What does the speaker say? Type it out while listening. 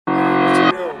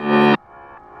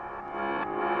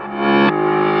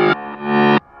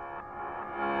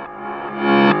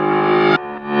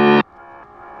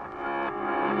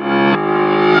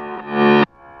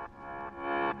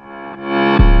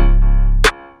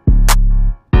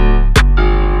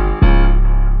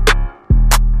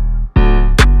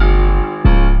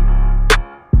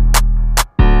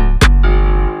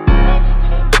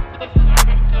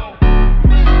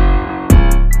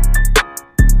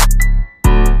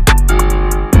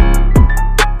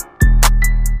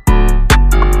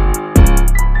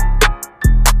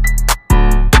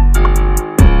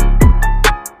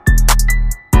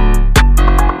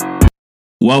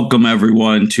Welcome,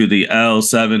 everyone, to the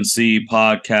L7C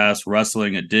Podcast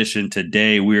Wrestling Edition.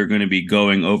 Today, we are going to be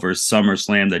going over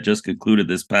SummerSlam that just concluded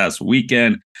this past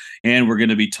weekend, and we're going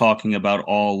to be talking about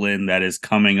All In that is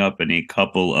coming up in a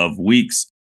couple of weeks.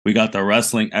 We got the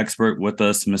wrestling expert with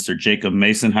us, Mr. Jacob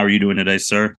Mason. How are you doing today,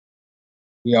 sir?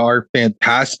 We are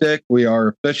fantastic. We are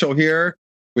official here.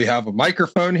 We have a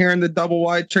microphone here in the double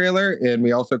wide trailer, and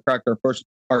we also cracked our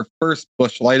first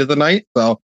Busch Light of the night.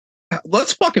 So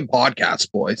let's fucking podcast,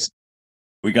 boys.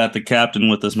 We got the captain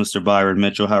with us, Mr. Byron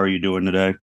Mitchell. How are you doing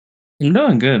today? I'm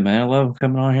doing good, man. I love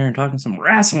coming on here and talking some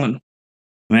wrestling.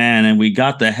 Man, and we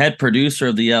got the head producer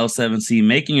of the L7C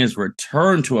making his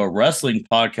return to a wrestling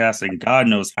podcast in God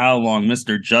knows how long,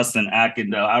 Mr. Justin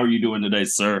Ackendale. How are you doing today,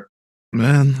 sir?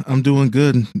 Man, I'm doing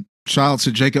good. Shout out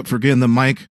to Jacob for getting the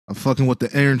mic. I'm fucking with the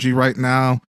energy right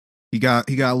now. He got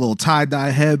a little tie-dye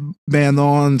headband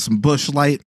on, some Busch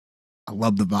Light. I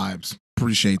love the vibes.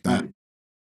 Appreciate that.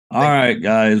 All right,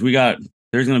 guys.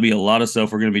 There's going to be a lot of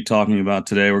stuff we're going to be talking about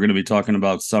today. We're going to be talking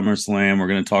about SummerSlam. We're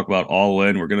going to talk about All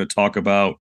In. We're going to talk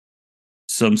about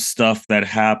some stuff that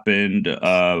happened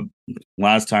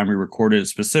last time we recorded,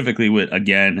 specifically with,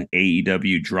 again,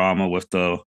 AEW drama with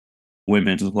the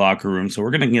women's locker room. So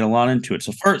we're going to get a lot into it.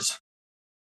 So first,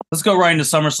 let's go right into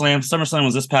SummerSlam. SummerSlam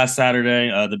was this past Saturday,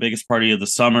 the biggest party of the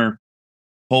summer.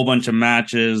 Whole bunch of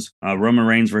matches, Roman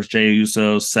Reigns versus Jey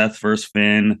Uso, Seth versus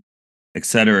Finn, et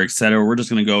cetera, et cetera. We're just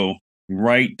going to go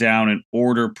right down in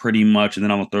order pretty much, and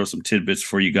then I'm going to throw some tidbits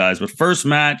for you guys. But first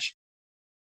match,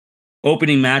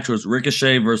 opening match was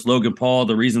Ricochet versus Logan Paul.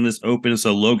 The reason this opened is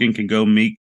so Logan can go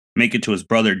make it to his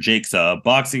brother Jake's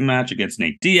boxing match against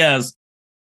Nate Diaz.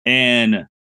 And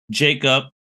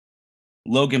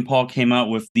Logan Paul came out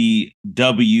with the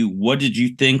W. What did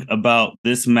you think about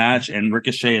this match and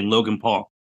Ricochet and Logan Paul?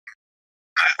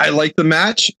 I like the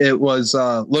match. It was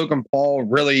Logan Paul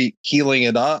really healing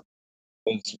it up.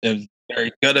 It was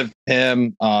very good of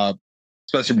him,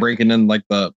 especially breaking in like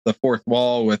the fourth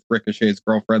wall with Ricochet's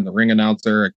girlfriend, the ring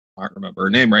announcer. I can't remember her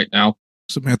name right now.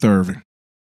 Samantha Irvin.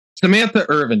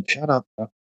 Shut up.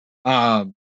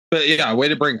 But yeah, way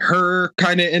to bring her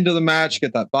kind of into the match,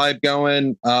 get that vibe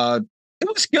going. It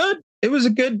was good. It was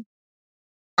a good.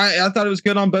 I thought it was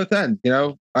good on both ends. You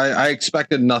know, I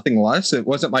expected nothing less. It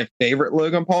wasn't my favorite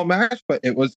Logan Paul match, but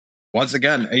it was once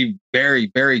again a very,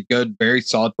 very good, very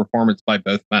solid performance by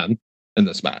both men in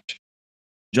this match.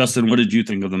 Justin, what did you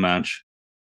think of the match?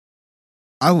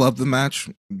 I love the match.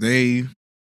 They,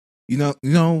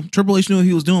 Triple H knew what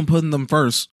he was doing, putting them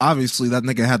first. Obviously, that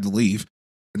nigga had to leave.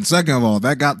 And second of all,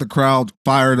 that got the crowd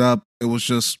fired up. It was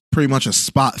just pretty much a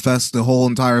spot fest, the whole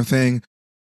entire thing.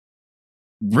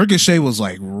 Ricochet was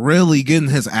like really getting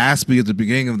his ass beat at the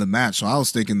beginning of the match, so I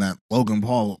was thinking that Logan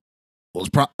Paul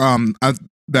was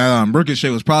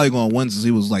Ricochet was probably going to win since he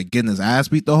was like getting his ass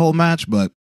beat the whole match.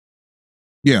 But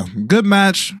yeah, good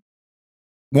match,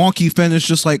 wonky finish,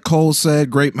 just like Cole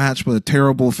said. Great match, but a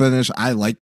terrible finish. I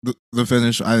like the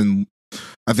finish. I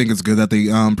think it's good that they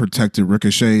protected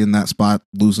Ricochet in that spot,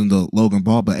 losing to Logan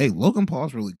Paul. But hey, Logan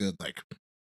Paul's really good. Like.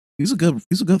 He's a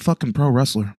good fucking pro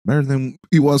wrestler. Better than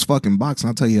he was fucking boxing,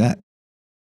 I'll tell you that.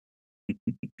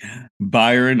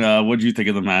 Byron, what did you think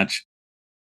of the match?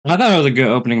 I thought it was a good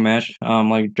opening match.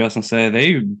 Like Justin said,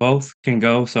 they both can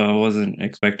go, so I wasn't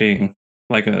expecting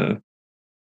like a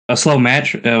slow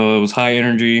match. It was high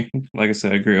energy. Like I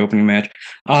said, a great opening match.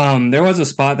 There was a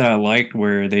spot that I liked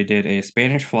where they did a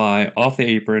Spanish fly off the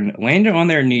apron, landed on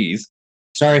their knees,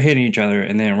 started hitting each other,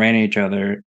 and then ran each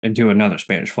other into another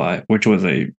Spanish fly, which was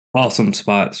a awesome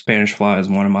spot. Spanish fly is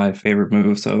one of my favorite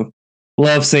moves, so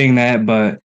love seeing that.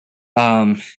 But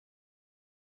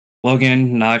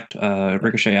Logan knocked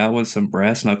Ricochet out with some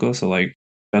brass knuckles, so like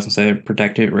Justin said,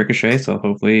 protected Ricochet. So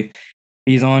hopefully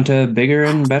he's on to bigger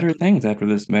and better things after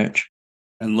this match.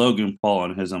 And Logan Paul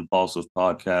on his Impulsive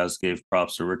podcast gave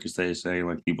props to Ricochet, saying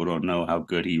like people don't know how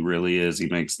good he really is. He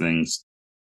makes things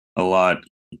a lot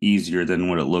easier than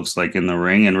what it looks like in the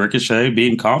ring. And Ricochet,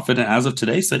 being confident as of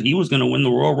today, said he was going to win the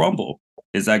Royal Rumble.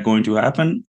 Is that going to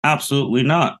happen? Absolutely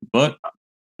not. But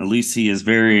at least he is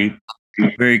very,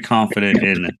 very confident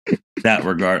in that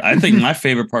regard. I think my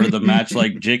favorite part of the match,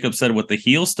 like Jacob said with the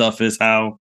heel stuff, is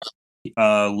how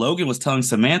Logan was telling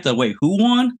Samantha, wait, who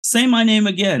won? Say my name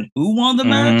again. Who won the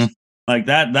match? Like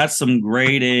that's some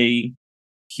grade A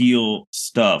heel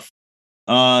stuff.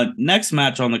 Next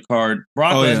match on the card.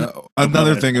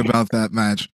 Another thing about that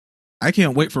match. I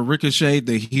can't wait for Ricochet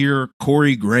to hear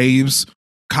Corey Graves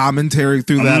commentary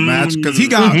through that match, because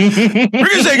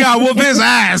Ricochet got whoop his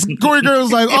ass. Corey Graves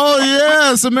was like, oh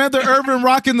yeah, Samantha Irvin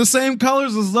rocking the same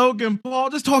colors as Logan Paul,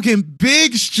 just talking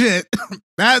big shit.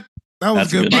 That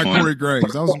was good by Corey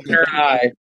Graves. That was good.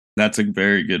 That's a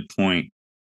very good point.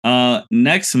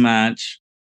 Next match,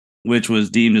 which was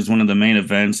deemed as one of the main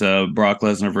events, Brock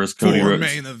Lesnar versus Cody Rhodes.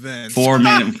 Main events.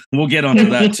 We'll get onto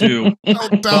that too.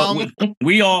 But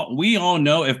we all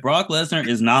know if Brock Lesnar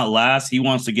is not last, he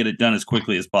wants to get it done as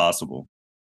quickly as possible.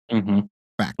 Mm-hmm.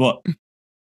 But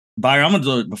Byron, I'm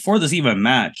gonna before this even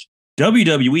match,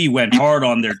 WWE went hard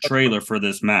on their trailer for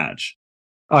this match.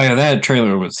 Oh yeah, that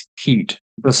trailer was heat.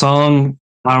 The song,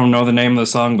 I don't know the name of the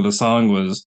song, but the song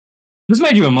was just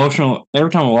made you emotional.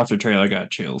 Every time I watched the trailer, I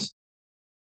got chills.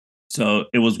 So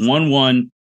it was 1-1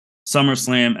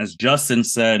 SummerSlam, as Justin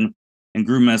said in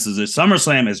group messages.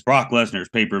 SummerSlam is Brock Lesnar's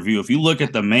pay-per-view. If you look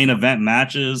at the main event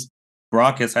matches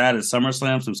Brock has had at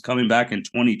SummerSlam since coming back in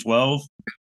 2012,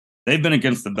 they've been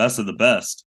against the best of the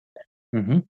best.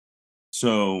 Mm-hmm.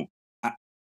 So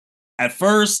at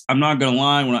first, I'm not gonna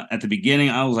lie, at the beginning,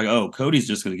 I was like, oh, Cody's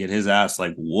just gonna get his ass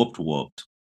like whooped.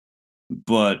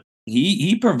 But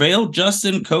he prevailed.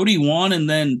 Justin, Cody won, and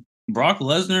then Brock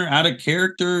Lesnar, out of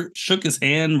character, shook his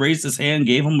hand, raised his hand,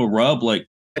 gave him a rub. Like,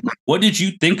 what did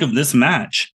you think of this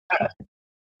match?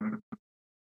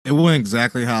 It went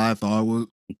exactly how I thought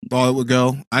it would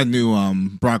go. I knew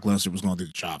Brock Lesnar was going to do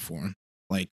the job for him.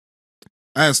 Like,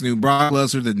 I just knew Brock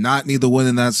Lesnar did not need the win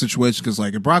in that situation because,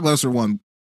 like, if Brock Lesnar won,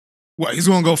 what, he's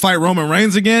going to go fight Roman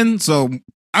Reigns again? So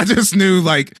I just knew,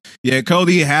 like, yeah,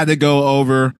 Cody had to go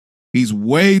over. He's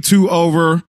way too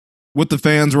over with the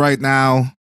fans right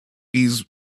now. He's,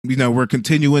 we're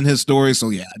continuing his story. So,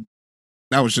 yeah,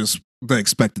 that was just the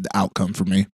expected outcome for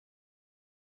me.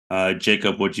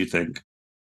 Jacob, what'd you think?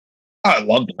 I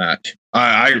loved the match.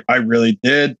 I really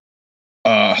did.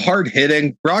 Hard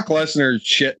hitting. Brock Lesnar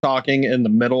shit talking in the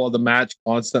middle of the match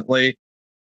constantly.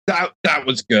 That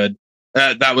was good.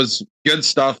 That was good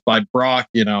stuff by Brock.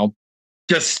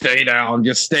 Just stay down,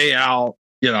 just stay out.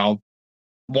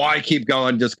 Why keep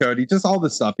going? Just Cody. Just all the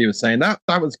stuff he was saying. That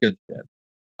was good shit.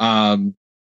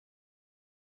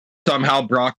 Somehow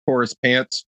Brock tore his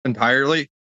pants entirely.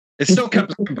 It still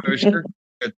kept his composure.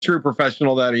 A true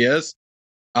professional that he is.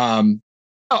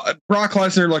 Brock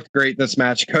Lesnar looked great in this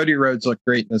match. Cody Rhodes looked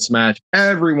great in this match.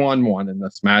 Everyone won in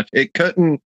this match. It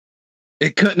couldn't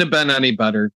have been any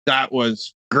better. That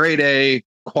was grade A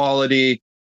quality.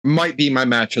 Might be my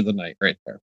match of the night right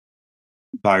there.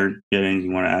 Byron, you have anything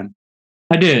you want to add?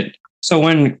 I did. So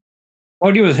when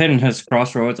Cody was hitting his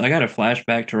crossroads, I got a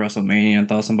flashback to WrestleMania and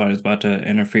thought somebody was about to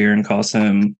interfere and cost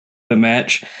him the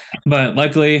match. But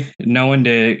luckily, no one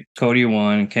did. Cody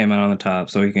won, came out on the top,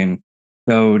 so he can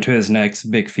go to his next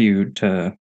big feud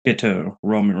to get to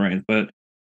Roman Reigns. But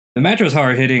the match was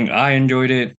hard hitting. I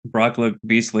enjoyed it. Brock looked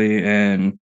beastly,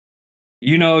 and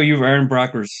you've earned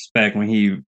Brock respect when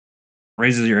he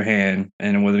raises your hand,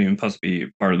 and it wasn't even supposed to be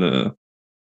part of the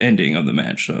ending of the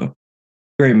match. So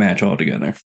great match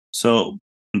altogether. So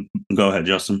go ahead,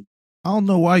 Justin. I don't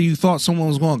know why you thought someone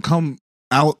was going to come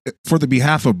out for the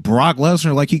behalf of Brock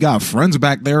Lesnar, like he got friends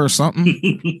back there or something.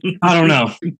 I don't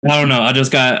know. I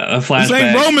just got a flashback. This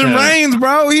ain't Roman Reigns,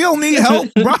 bro. He don't need help.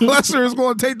 Brock Lesnar is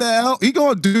going to take that help. He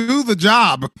going to do the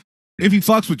job if he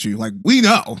fucks with you. Like, we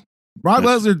know. Brock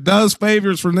Lesnar does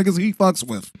favors for niggas he fucks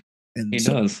with. And he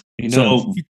does.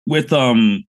 So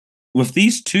with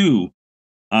these two,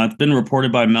 it's been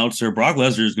reported by Meltzer, Brock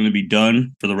Lesnar is going to be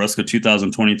done for the rest of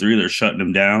 2023. They're shutting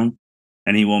him down,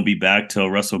 and he won't be back till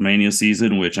WrestleMania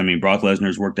season, which, I mean, Brock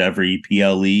Lesnar's worked every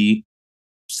PLE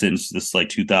since this late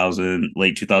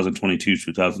 2022,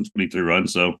 2023 run.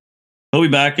 So he'll be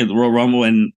back at the Royal Rumble.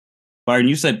 And Byron,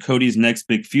 you said Cody's next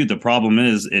big feud. The problem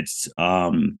is it's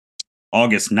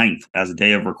August 9th as a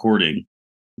day of recording.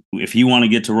 If you want to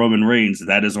get to Roman Reigns,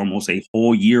 that is almost a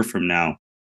whole year from now.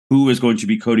 Who is going to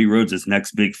be Cody Rhodes'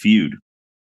 next big feud?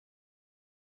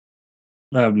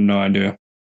 I have no idea.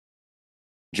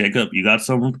 Jacob, you got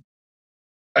someone?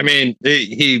 I mean,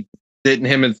 he didn't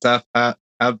him and Seth have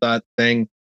that thing.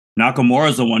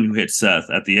 Nakamura's the one who hit Seth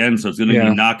at the end, so it's going to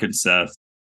be knocking Seth.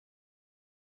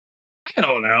 I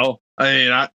don't know. I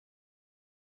mean,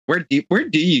 where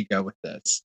do you go with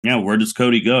this? Yeah, where does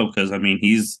Cody go? Because, I mean,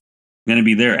 he's going to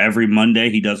be there every Monday.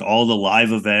 He does all the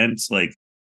live events. Like,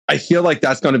 I feel like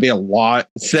that's going to be a lot,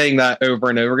 saying that over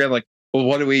and over again. Like, well,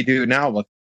 what do we do now with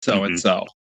so and so?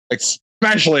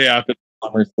 Especially after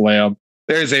SummerSlam,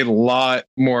 there's a lot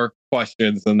more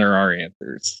questions than there are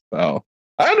answers. So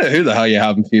I don't know who the hell you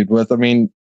have him feud with. I mean,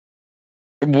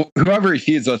 whoever he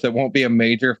feuds with, it won't be a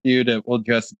major feud. It will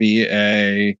just be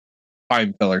a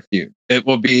time filler feud. It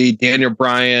will be Daniel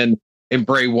Bryan and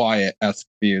Bray Wyatt-esque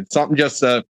feud. Something just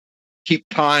to keep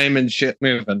time and shit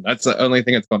moving. That's the only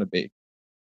thing it's going to be.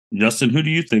 Justin, who do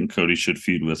you think Cody should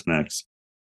feud with next?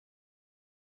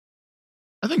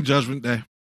 I think Judgment Day.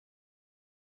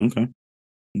 Okay.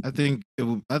 I think it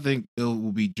will. I think it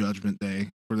will be Judgment Day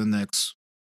for the next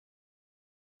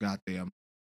goddamn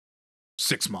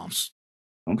 6 months,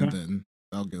 Okay. and then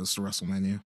that'll get us to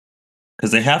WrestleMania.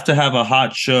 Because they have to have a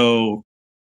hot show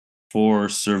for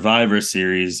Survivor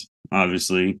Series,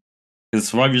 obviously. Because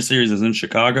Survivor Series is in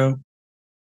Chicago,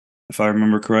 if I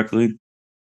remember correctly.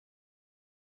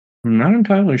 I'm not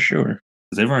entirely sure.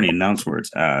 Because they've already announced where it's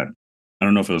at. I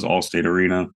don't know if it was Allstate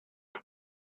Arena.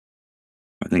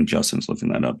 I think Justin's looking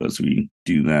that up as we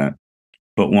do that.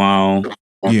 But while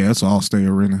it's Allstate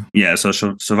Arena. Yeah, so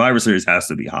Survivor Series has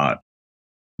to be hot.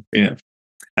 Yeah.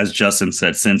 As Justin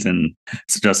said, Justin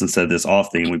said this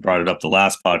often, we brought it up the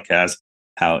last podcast,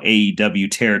 how AEW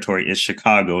territory is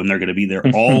Chicago, and they're going to be there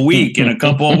all week in a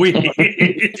couple of weeks.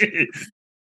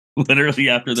 Literally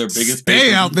after their biggest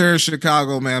Stay out there in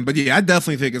Chicago, man. But yeah, I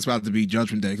definitely think it's about to be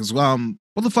Judgment Day because what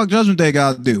the fuck Judgment Day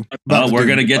got to do? We're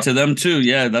gonna get to them too.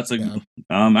 Yeah, that's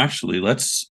actually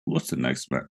what's the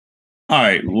next match? All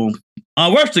right, well,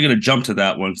 we're actually gonna jump to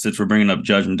that one since we're bringing up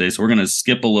Judgment Day. So we're gonna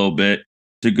skip a little bit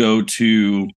to go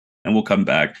to, and we'll come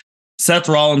back. Seth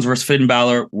Rollins versus Finn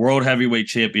Balor, World Heavyweight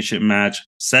Championship match,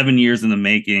 7 years in the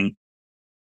making.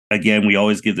 Again, we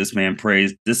always give this man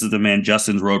praise. This is the man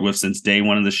Justin's rode with since day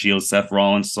one of the Shield. Seth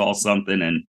Rollins saw something,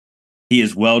 and he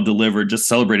is well delivered. Just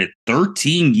celebrated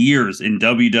 13 years in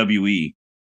WWE.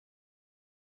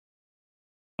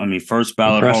 I mean, first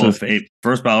ballot Hall of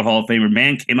Famer.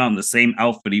 Man came out in the same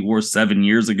outfit he wore 7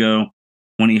 years ago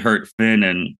when he hurt Finn.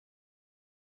 And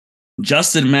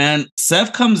Justin, man,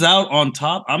 Seth comes out on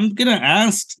top. I'm gonna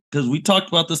ask because we talked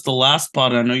about this the last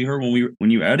pod. And I know you heard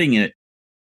when you were editing it.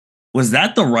 Was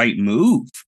that the right move?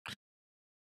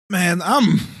 Man,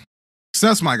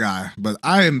 Seth's my guy, but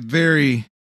I am very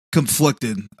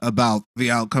conflicted about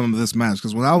the outcome of this match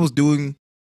because when I was doing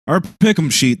our pick'em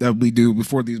sheet that we do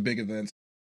before these big events,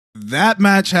 that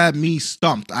match had me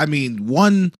stumped. I mean,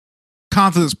 one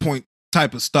confidence point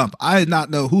type of stump. I did not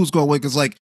know who's going to win because,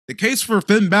 like, the case for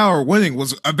Finn Balor winning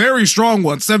was a very strong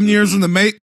one. 7 years in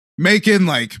the making,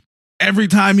 like, every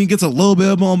time he gets a little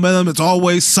bit of momentum, it's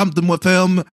always something with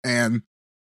him. And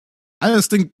I just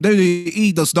think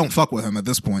WWE just don't fuck with him at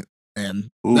this point. And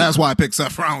that's why I picked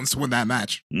Seth Rollins to win that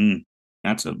match.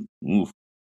 That's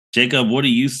Jacob, what do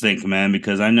you think, man?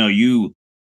 Because I know you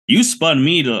spun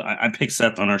me I picked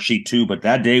Seth on our sheet too, but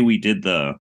that day we did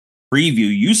the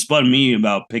preview, you spun me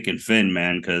about picking Finn,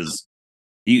 man, because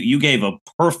you gave a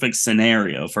perfect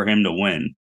scenario for him to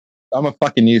win. I'm a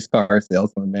fucking used car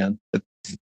salesman, man. It's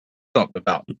something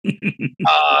about.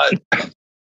 All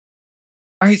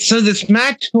right, so this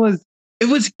match was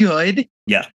good.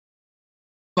 Yeah.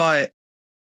 But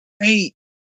hey,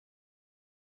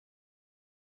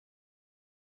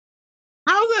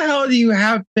 how the hell do you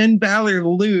have Finn Balor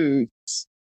lose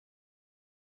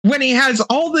when he has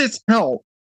all this help?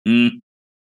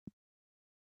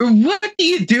 What do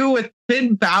you do with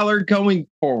Finn Balor going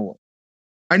forward?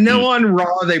 I know on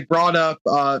Raw they brought up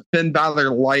Finn Balor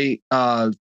Light,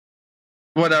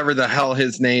 whatever the hell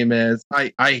his name is.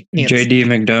 I can't. JD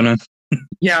McDonough.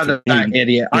 Yeah, that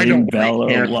idiot. I don't Balor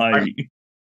like him. Light.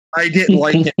 I didn't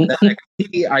like him in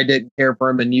NXT. I didn't care for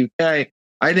him in UK.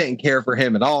 I didn't care for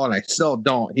him at all, and I still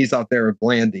don't. He's out there with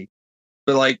Blandy.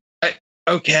 But like,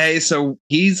 okay, so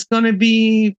he's gonna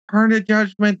be part of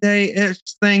Judgment Day-ish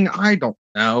thing. I don't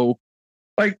know.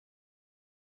 Like,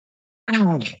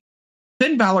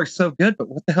 Finn Balor's so good, but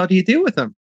what the hell do you do with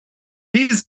him?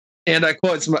 He's, and I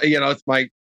quote, it's my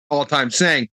all-time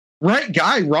saying: "Right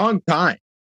guy, wrong time."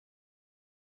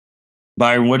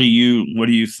 Byron, what do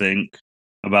you think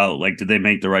about, like, did they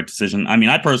make the right decision? I mean,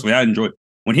 I enjoyed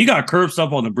when he got curb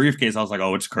stuff on the briefcase. I was like,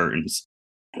 oh, it's curtains.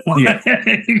 Yeah.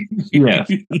 Yeah.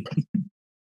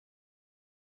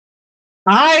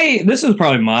 This is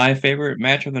probably my favorite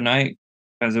match of the night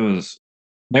because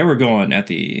they were going at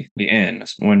the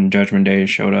end when Judgment Day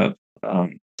showed up. So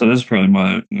this is probably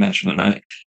my match of the night.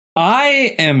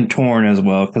 I am torn as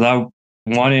well because I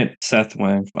wanted Seth to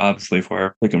win, obviously, for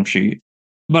our pick'em sheet.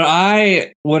 But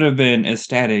I would have been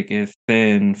ecstatic if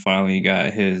Finn finally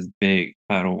got his big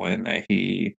title win that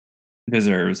he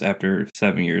deserves after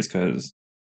 7 years because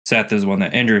Seth is the one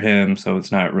that injured him, so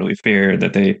it's not really fair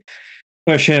that they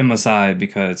push him aside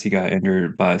because he got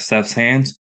injured by Seth's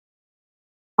hands.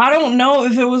 I don't know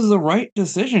if it was the right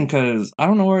decision because I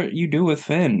don't know what you do with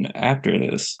Finn after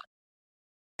this.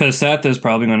 Because Seth is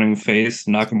probably going to face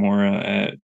Nakamura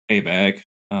at Payback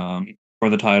for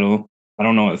the title. I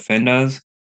don't know what Finn does.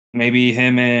 Maybe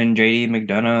him and JD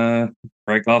McDonough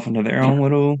break off into their own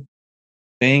little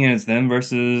thing and it's them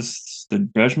versus the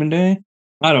Judgment Day.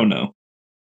 I don't know.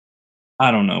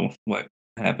 I don't know what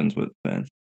happens with Finn.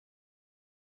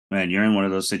 Man, you're in one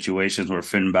of those situations where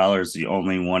Finn Balor is the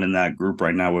only one in that group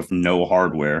right now with no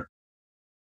hardware.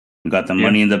 We got the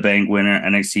Money in the Bank winner,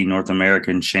 NXT North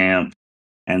American champ,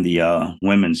 and the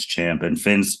women's champ. And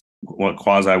Finn's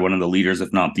quasi one of the leaders,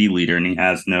 if not the leader, and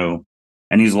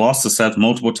he's lost to Seth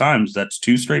multiple times. That's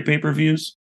 2 straight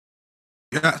pay-per-views.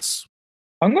 Yes.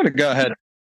 I'm going to go ahead.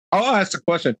 I'll ask the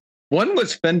question. When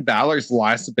was Finn Balor's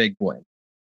last big win?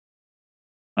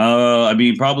 I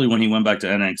mean, probably when he went back to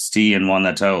NXT and won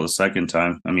that title the second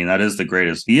time. I mean, that is the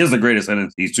greatest. He is the greatest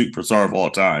NXT superstar of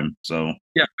all time. So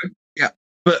yeah.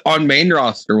 But on main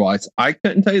roster wise, I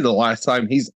couldn't tell you the last time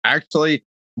he's actually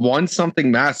won something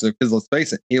massive. Because let's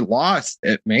face it, he lost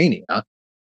at Mania.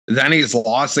 Then he's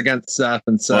lost against Seth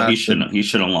and Seth. Well, he shouldn't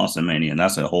have lost at Mania. And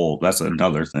that's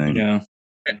another thing. Yeah.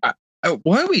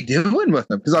 What are we doing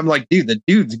with him? Because I'm like, dude, the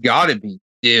dude's got to be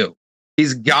due.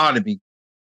 He's got to be.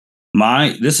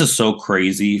 This is so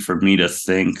crazy for me to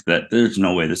think that there's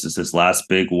no way this is his last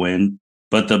big win.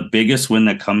 But the biggest win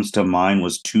that comes to mind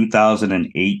was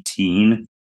 2018,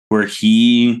 where I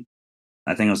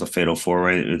think it was a fatal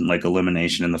 4-way, like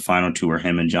elimination in the final 2 were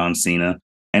him and John Cena.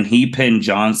 And he pinned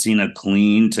John Cena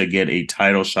clean to get a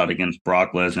title shot against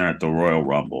Brock Lesnar at the Royal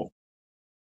Rumble.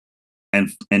 And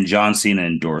John Cena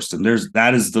endorsed him.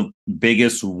 That is the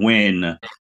biggest win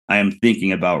I am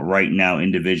thinking about right now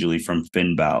individually from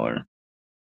Finn Balor.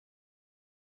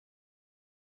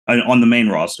 On the main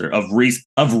roster of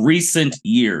recent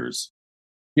years.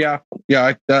 Yeah.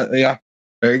 There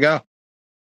you go.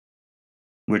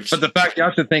 But the fact you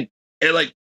have to think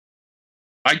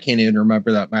I can't even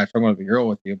remember that match. I'm going to be real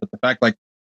with you, but the fact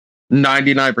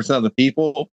 99% of the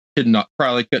people couldn't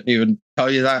even tell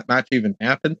you that match even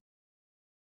happened.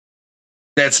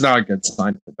 That's not a good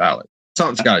sign for Balor.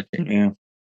 Something's got to change. Yeah,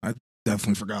 I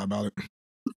definitely forgot about it.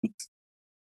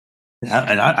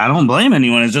 I don't blame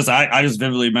anyone. It's just I just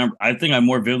vividly remember. I think I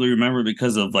more vividly remember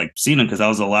because of Cena, because that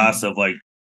was the last of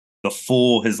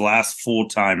his last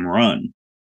full-time run.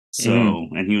 So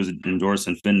and he was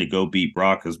endorsing Finn to go beat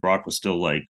Brock because Brock was still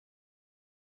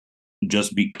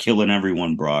just be killing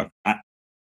everyone. Brock, I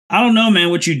don't know, man,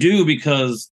 what you do,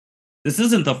 because this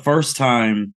isn't the first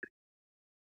time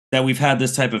that we've had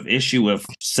this type of issue with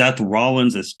Seth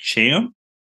Rollins as champ.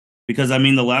 Because I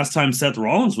mean, the last time Seth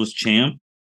Rollins was champ,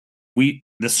 the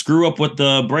screw up with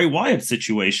the Bray Wyatt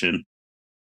situation.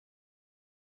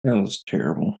 that was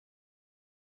terrible.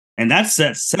 And that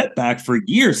setback for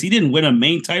years. He didn't win a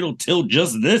main title till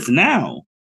just this now.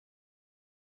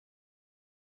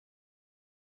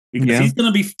 Because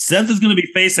Seth is going to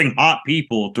be facing hot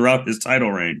people throughout his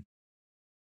title reign.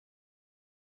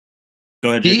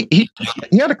 Go ahead. He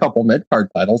had a couple mid-card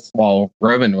titles while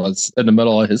Roman was in the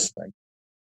middle of his thing.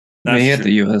 He had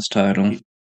the U.S. title.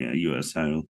 Yeah, U.S.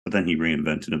 title. But then he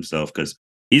reinvented himself because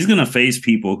he's going to face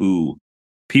people who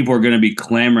people are going to be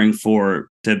clamoring for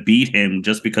to beat him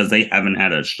just because they haven't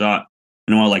had a shot.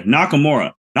 Like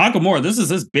Nakamura. Nakamura, this is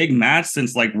his big match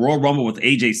since Royal Rumble with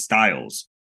AJ Styles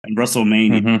and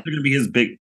WrestleMania. It's going to be his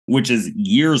big, which is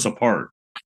years apart.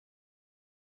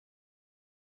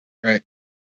 Right.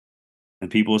 And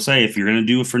people will say, if you're going to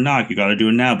do it for Nak, you got to do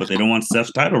it now. But they don't want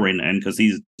Seth's title reign to end because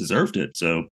he's deserved it.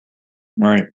 So,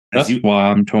 right. That's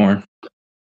why I'm torn.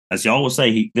 As y'all will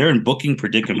say, they're in booking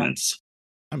predicaments.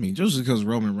 I mean, just because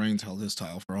Roman Reigns held his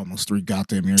title for almost 3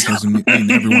 goddamn years doesn't mean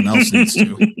everyone else needs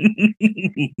to.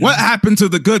 What happened to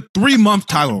the good 3-month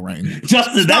title reign?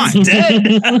 Justin, that's dead.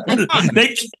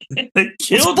 they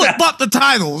killed flip the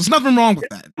titles. There's nothing wrong with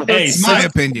that. That's my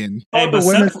opinion. Hey, but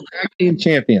women's tag team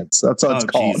champions. That's what it's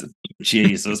called.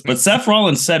 Jesus. But Seth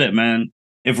Rollins said it, man.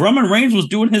 If Roman Reigns was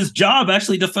doing his job,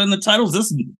 actually defending the titles,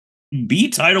 this B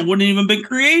title wouldn't even been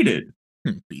created.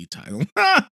 B title.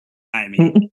 I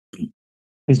mean,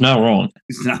 he's not wrong.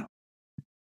 He's not.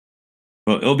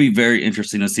 Well, it'll be very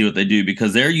interesting to see what they do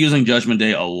because they're using Judgment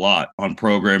Day a lot on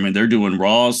programming. They're doing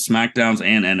Raws, SmackDowns,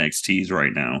 and NXTs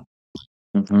right now.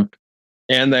 Mm-hmm.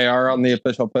 And they are on the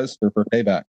official poster for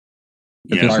Payback.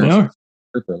 Yes, they are.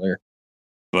 Earlier.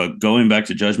 But going back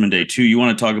to Judgment Day 2, you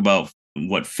want to talk about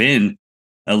what Finn,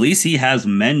 at least he has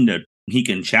men that he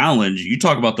can challenge. You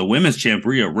talk about the women's champ,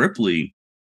 Rhea Ripley.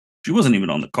 She wasn't even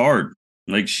on the card.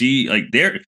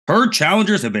 Her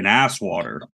challengers have been ass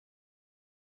water.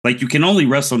 You can only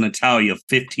wrestle Natalya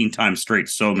 15 times straight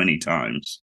so many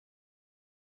times.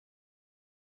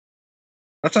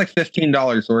 That's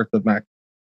 $15 worth of Mac.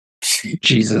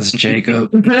 Jesus, Jacob.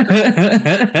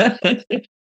 But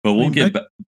we'll get back.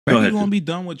 Becky's going to be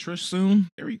done with Trish soon.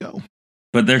 There we go.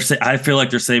 But I feel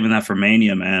like they're saving that for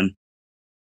Mania, man.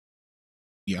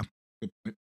 Yeah.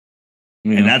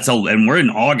 And and we're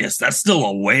in August. That's still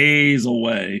a ways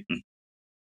away.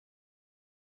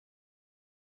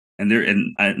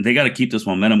 and they got to keep this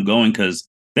momentum going because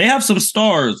they have some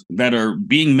stars that are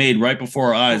being made right before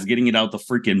our eyes, getting it out the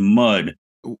freaking mud.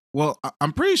 Well,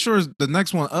 I'm pretty sure the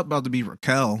next one up about to be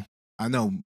Raquel. I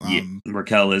know.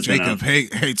 Raquel is Jacob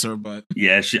hates her, but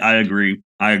yeah, I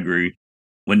agree.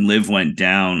 When Liv went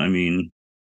down, I mean,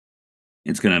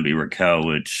 it's gonna be Raquel,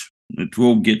 which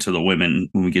we'll get to the women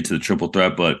when we get to the triple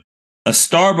threat. But a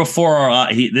star before our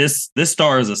eye, this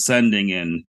star is ascending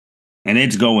and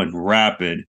it's going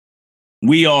rapid.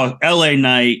 LA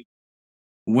Knight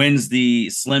wins the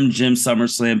Slim Jim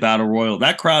SummerSlam Battle Royal.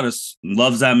 That crowd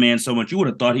loves that man so much. You would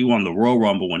have thought he won the Royal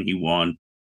Rumble when he won.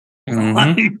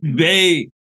 Mm-hmm. They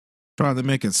trying to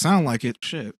make it sound like it.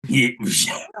 Shit. He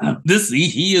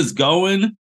is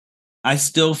going.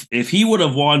 If he would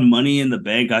have won Money in the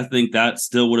Bank, I think that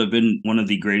still would have been one of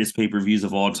the greatest pay-per-views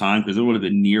of all time because it would have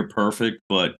been near perfect.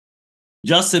 But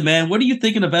Justin, man, what are you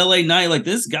thinking of LA Knight? Like,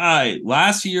 this guy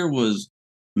last year was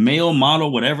male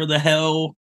model, whatever the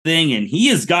hell thing, and he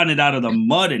has gotten it out of the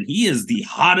mud, and he is the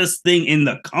hottest thing in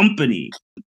the company.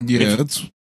 Yeah, it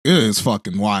is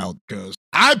fucking wild because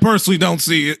I personally don't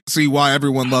see why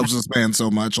everyone loves this man so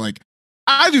much. Like,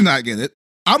 I do not get it.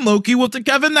 I'm low-key with the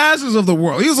Kevin Nash's of the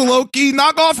world. He's a low-key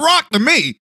knockoff Rock to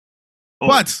me.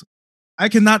 But I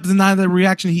cannot deny the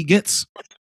reaction he gets.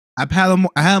 I had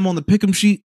him on the pick'em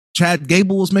sheet. Chad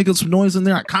Gable was making some noise in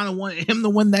there. I kind of wanted him to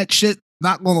win that shit.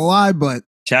 Not gonna lie, but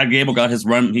Chad Gable got his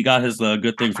run. He got his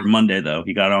good thing for Monday, though.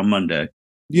 He got it on Monday.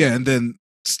 Yeah, and then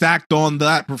stacked on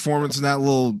that performance in that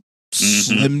little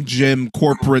Slim Jim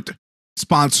corporate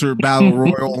sponsored battle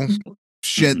royal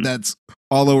shit that's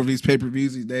all over these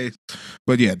pay-per-views these days.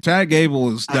 But yeah, Chad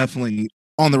Gable is definitely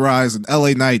on the rise, and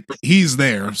LA Knight, he's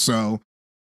there. So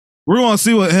we're gonna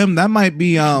see what him. That might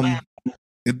be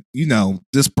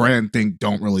this brand thing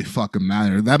don't really fucking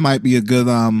matter. That might be a good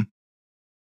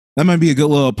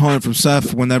little opponent for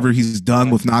Seth whenever he's done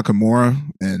with Nakamura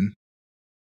and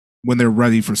when they're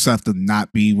ready for Seth to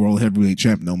not be World Heavyweight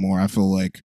Champ no more. I feel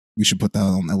like we should put that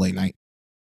on LA Knight.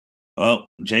 Well,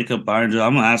 Jacob Byron,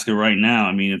 I'm gonna ask it right now.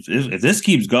 I mean, if this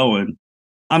keeps going,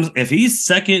 if he's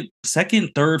second,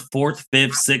 third, fourth,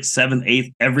 fifth, sixth, seventh,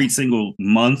 eighth every single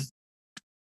month,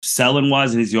 selling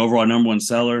wise, and he's the overall number one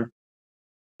seller,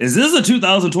 is this a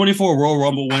 2024 Royal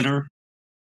Rumble winner?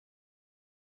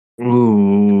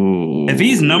 Ooh. If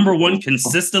he's number one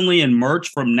consistently in merch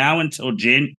from now until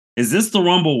January, is this the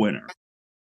Rumble winner?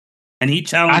 And he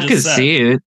challenges. I could Seth. see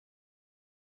it.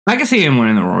 I can see him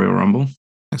winning the Royal Rumble.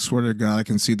 I swear to God, I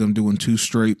can see them doing 2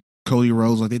 straight Cody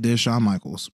Rhodes like they did Shawn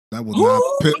Michaels. That would not.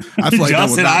 I feel like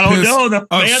Justin, that would not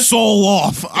the a soul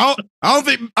off. I don't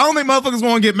think motherfuckers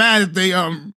want to get mad if they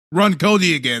run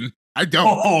Cody again. I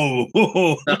don't.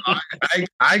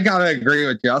 I gotta agree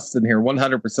with Justin here,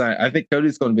 100%. I think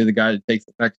Cody's going to be the guy that takes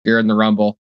it next year in the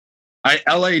Rumble.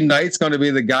 LA Knight's going to be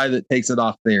the guy that takes it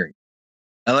off Theory.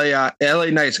 LA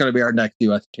Knight's going to be our next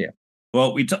US champ.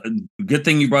 Well, good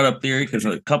thing you brought up Theory because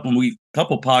a couple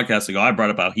podcasts ago, I brought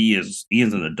up how Ian's in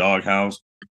the doghouse.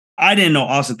 I didn't know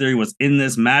Austin Theory was in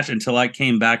this match until I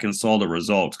came back and saw the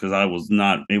results because I was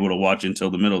not able to watch until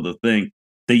the middle of the thing.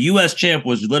 The U.S. champ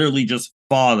was literally just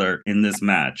father in this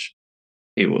match.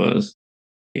 He was.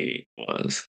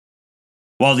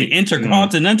 While the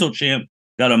Intercontinental champ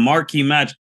got a marquee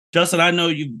match. Justin, I know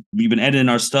you've been editing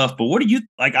our stuff, but what do you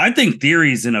like? I think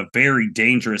Theory's in a very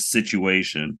dangerous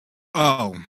situation.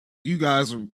 Oh, you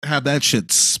guys have that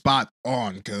shit spot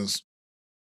on because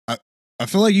I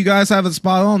feel like you guys have it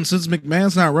spot on since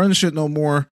McMahon's not running shit no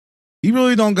more. He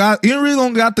really don't got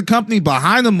the company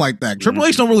behind him like that. Triple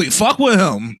H don't really fuck with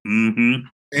him. Mm-hmm.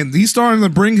 And he's starting to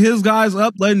bring his guys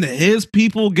up, letting his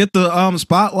people get the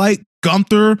spotlight.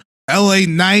 Gunther, LA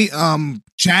Knight,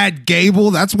 Chad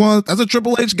Gable. That's a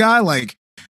Triple H guy. Like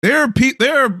there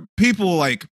are people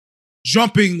like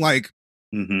jumping like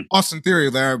Austin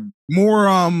Theory. That are more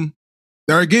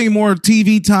that are getting more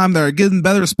TV time. That are getting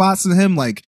better spots than him.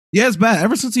 Like yeah, it's bad.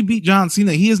 Ever since he beat John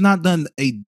Cena, he has not done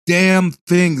a damn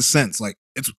thing since. Like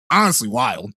it's honestly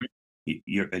wild.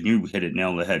 You hit it nail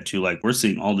on the head too. Like we're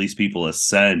seeing all these people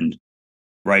ascend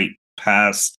right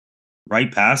past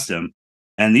him,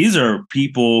 and these are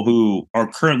people who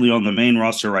are currently on the main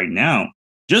roster right now.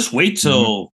 Just wait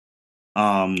till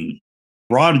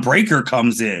Braun Breaker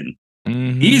comes in.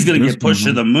 He's gonna get pushed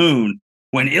to the moon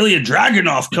when Ilya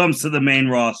Dragunov comes to the main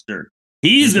roster.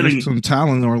 He's gonna get some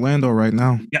talent in Orlando right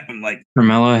now. Yeah, like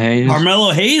Carmelo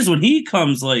Hayes when he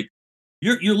comes, like.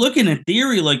 You're looking at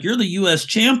Theory like you're the U.S.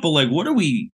 champ, but like, what are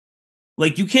we?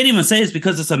 Like, you can't even say it's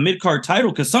because it's a mid-card title,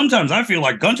 because sometimes I feel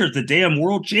like Gunter's the damn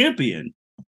world champion.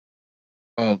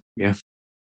 Oh, yeah.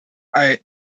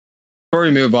 Before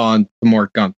we move on to more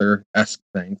Gunther-esque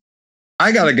things,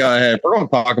 I gotta go ahead. We're gonna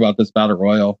talk about this battle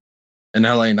royal in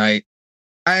LA Knight.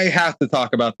 I have to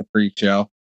talk about the pre-show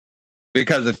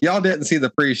because if y'all didn't see the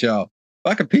pre-show,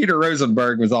 fucking Peter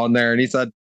Rosenberg was on there and he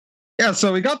said, "Yeah,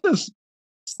 so we got this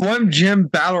Slim Jim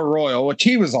battle royal," which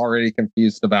he was already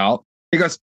confused about. He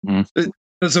goes,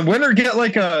 "Does the winner get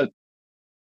like a?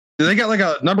 Do they get like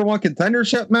a number one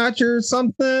contendership match or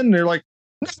something?" They're like,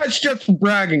 "No, it's just for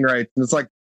bragging rights." And it's like,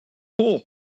 cool.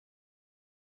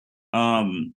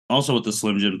 Also with the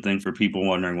Slim Jim thing, for people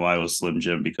wondering why it was Slim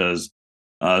Jim, because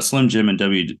Slim Jim and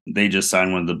they just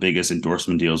signed one of the biggest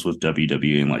endorsement deals with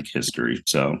WWE in like history.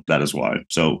 So that is why.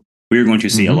 So we're going to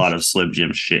see a lot of Slim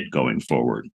Jim shit going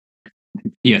forward.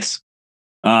 Yes.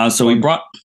 So we brought.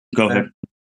 Go ahead.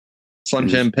 Slim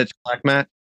Jim pitch black match.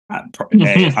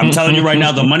 Hey, I'm telling you right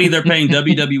now, the money they're paying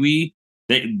WWE,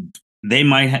 they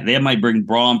might bring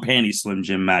bra and panty Slim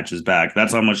Jim matches back.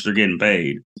 That's how much they're getting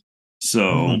paid. So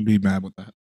I won't be mad with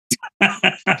that.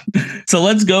 So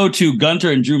let's go to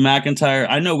Gunter and Drew McIntyre.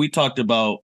 I know we talked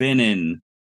about Finn and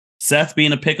Seth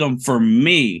being a pick'em. For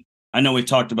me, I know we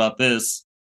talked about this.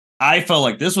 I felt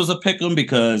like this was a pick'em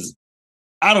because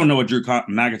I don't know what Drew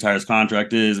McIntyre's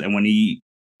contract is, and when he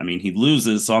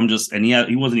loses, so I'm just, and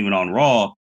he wasn't even on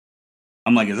Raw.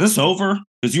 I'm like, is this over?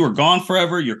 Because you were gone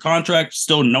forever. Your contract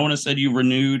still, no one has said you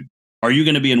renewed. Are you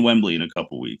going to be in Wembley in a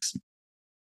couple weeks?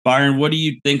 Byron, what do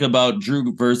you think about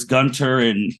Drew versus Gunter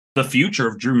and the future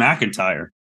of Drew McIntyre?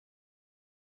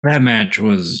 That match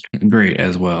was great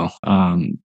as well. I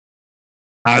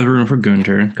was rooting for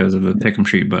Gunter because of the pick'em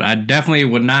sheet, but I definitely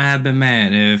would not have been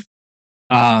mad if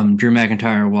Drew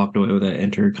McIntyre walked away with that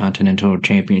Intercontinental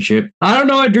Championship. I don't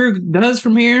know what Drew does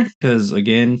from here because,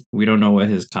 again, we don't know what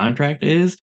his contract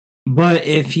is. But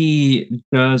if he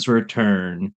does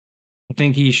return, I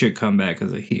think he should come back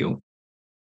as a heel.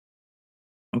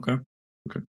 Okay.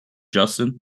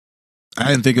 Justin? I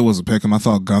didn't think it was a pick'em. I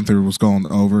thought Gunther was going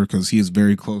over because he is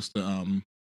very close to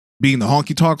being the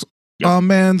Honky Talks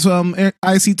man's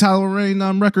IC title reign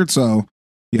record. So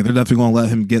yeah, they're definitely going to let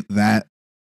him get that.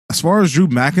 As far as Drew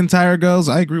McIntyre goes,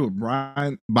 I agree with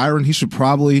Byron. He should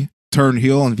probably turn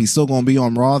heel, and if he's still going to be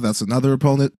on Raw, that's another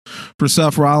opponent for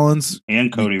Seth Rollins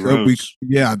and Cody Rhodes.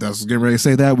 That's getting ready to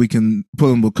say that. We can put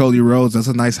him with Cody Rhodes. That's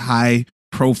a nice high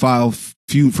profile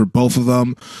feud for both of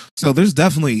them. So there's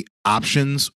definitely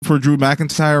options for Drew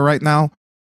McIntyre right now.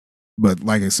 But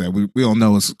like I said, we don't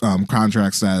know his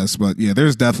contract status. But yeah,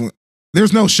 there's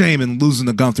no shame in losing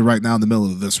to Gunther right now in the middle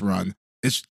of this run.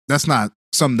 That's not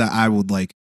something that I would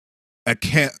like a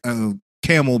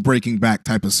camel breaking back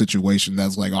type of situation.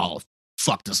 That's like, oh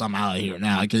fuck this, I'm out of here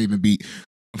now. I can't even beat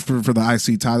for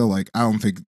the IC title. Like, I don't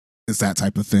think it's that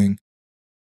type of thing.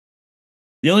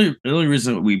 The only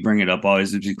reason we bring it up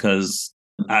always is because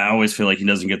I always feel like he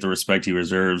doesn't get the respect he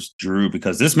reserves, Drew,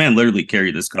 because this man literally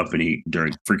carried this company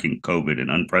during freaking COVID, an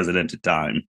unprecedented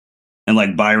time. And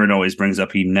like Byron always brings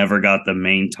up, he never got the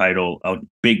main title, a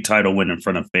big title win in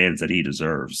front of fans that he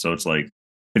deserves. So it's like,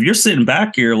 if you're sitting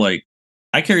back here, like,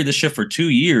 I carried this shit for 2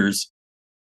 years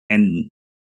and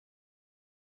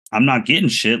I'm not getting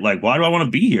shit. Like, why do I want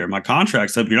to be here? My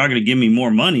contract's up. You're not going to give me more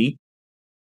money.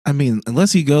 I mean,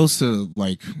 unless he goes to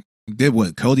like did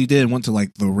what Cody did and went to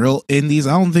like the real indies,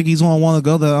 I don't think he's gonna want to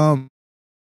go to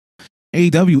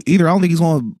AEW either. I don't think he's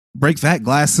gonna break that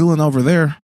glass ceiling over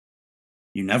there.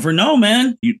 You never know,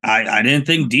 man. I didn't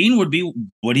think Dean would be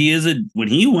what he is when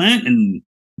he went, and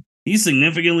he's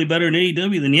significantly better in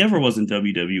AEW than he ever was in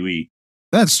WWE.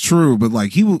 That's true, but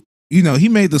like he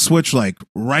made the switch like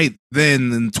right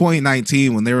then in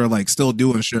 2019 when they were like still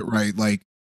doing shit right. Like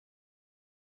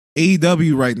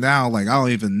AEW right now, like I don't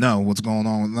even know what's going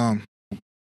on with them,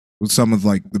 with some of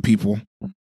like the people.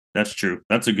 That's true.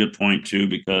 That's a good point too,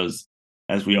 because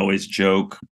as we always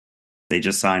joke, they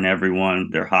just sign everyone.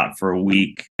 They're hot for a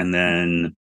week and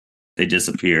then they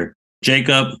disappear.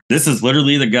 Jacob, this is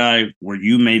literally the guy where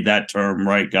you made that term,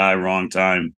 right guy, wrong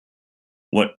time.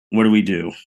 What do we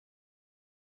do?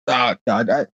 Oh God!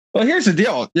 Well, here's the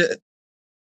deal.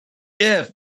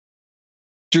 If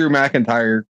Drew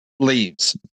McIntyre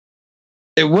leaves,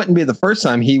 it wouldn't be the first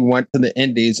time he went to the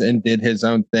Indies and did his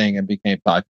own thing and became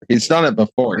popular. He's done it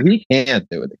before. He can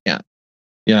do it again.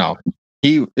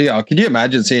 Can you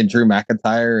imagine seeing Drew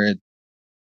McIntyre at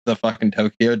the fucking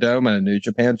Tokyo Dome at a New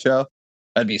Japan show?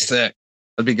 That'd be sick.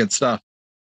 That'd be good stuff.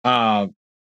 But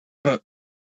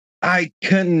I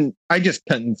just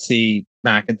couldn't see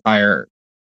McIntyre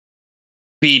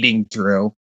beating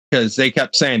Drew because they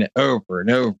kept saying it over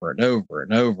and over and over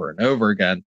and over and over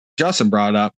again. Justin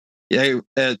brought up, during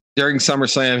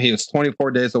SummerSlam, he was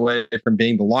 24 days away from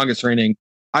being the longest reigning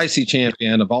IC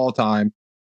champion of all time.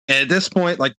 And at this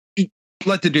point, like,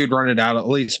 let the dude run it out at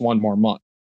least one more month.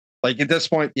 Like at this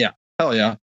point, yeah, hell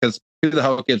yeah. Because who the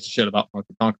hell gives a shit about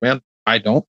Monkey Tonk Man? I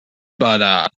don't.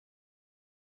 But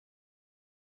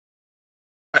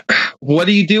what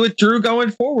do you do with Drew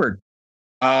going forward?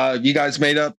 You guys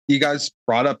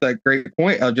brought up that great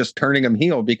point of just turning him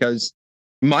heel, because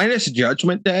minus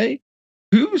Judgment Day,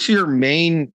 who's your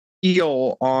main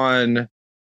heel on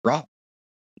Raw?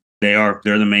 They're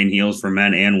the main heels for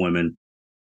men and women.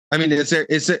 I mean, is there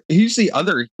who's the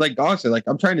other, like, honestly, like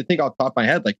I'm trying to think off the top of my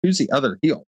head, like who's the other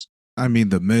heel? I mean,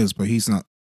 The Miz, but he's not.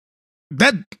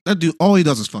 That dude, all he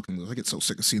does is fucking lose. I get so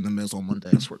sick of seeing The Miz on Monday.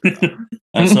 I swear to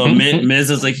God. So Miz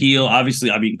is a heel.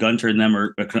 Obviously, I mean, Gunter and them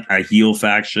are a heel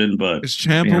faction, but is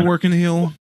Ciampa working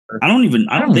heel? I don't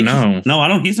think know. No, I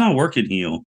don't. He's not working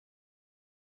heel.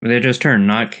 They just turned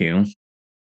not heel.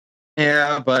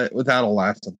 Yeah, but that'll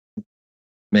last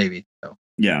maybe. So.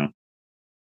 Yeah.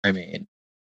 I mean,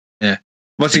 yeah.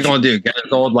 What's he gonna do? Get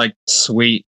his old like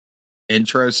sweet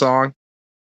intro song?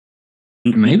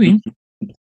 Maybe.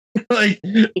 Like,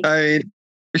 I mean,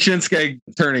 Shinsuke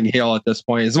turning heel at this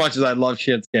point. As much as I love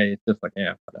Shinsuke, it's just like,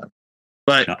 yeah, whatever.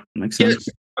 But yeah, makes sense.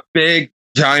 A big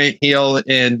giant heel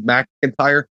in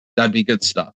McIntyre, that'd be good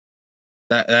stuff.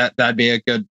 That'd be a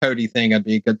good Cody thing. That'd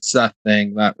be a good Seth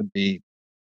thing. That would be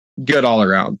good all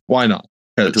around. Why not?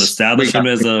 But to establish him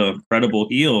as a credible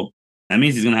heel, that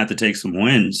means he's gonna have to take some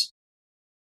wins.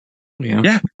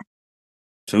 Yeah.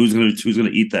 So who's gonna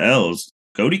eat the L's?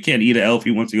 Cody can't eat an L if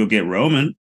he wants to go get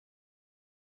Roman.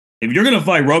 If you're gonna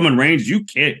fight Roman Reigns, you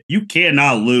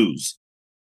cannot lose.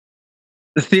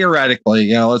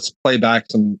 Theoretically, let's play back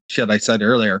some shit I said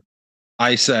earlier.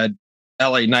 I said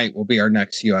LA Knight will be our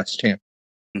next US champion.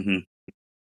 Mm-hmm.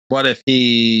 What if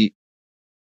he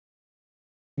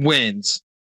wins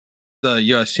the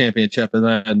US championship and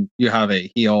then you have a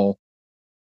heel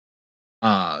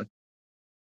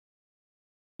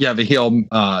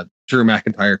Drew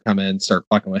McIntyre come in and start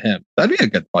fucking with him? That'd be a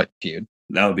good fight feud.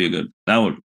 That would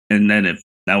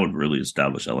really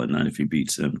establish LA Knight if he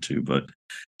beats him too. But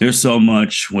there's so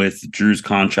much with Drew's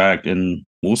contract, and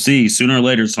we'll see sooner or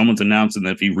later someone's announcing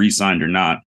if he re-signed or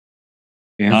not.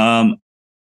 Yeah.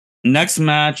 Next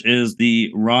match is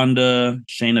the Ronda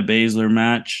Shayna Baszler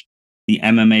match, the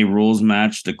MMA rules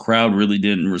match. The crowd really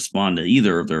didn't respond to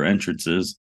either of their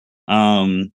entrances.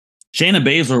 Shayna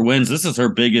Baszler wins. This is her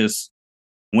biggest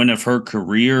win of her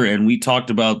career, and we talked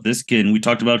about this kid. We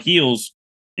talked about heels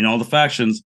in all the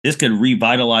factions. This could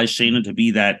revitalize Shayna to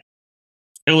be that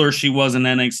killer she was in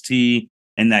NXT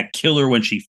and that killer when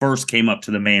she first came up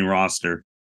to the main roster.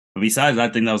 But besides, I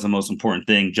think that was the most important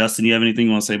thing. Justin, you have anything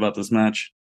you want to say about this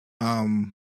match?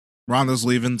 Ronda's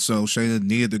leaving, so Shayna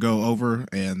needed to go over,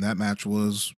 and that match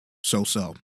was so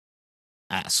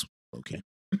ass. Okay,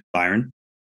 Byron.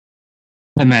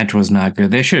 That match was not good.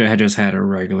 They should have just had a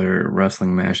regular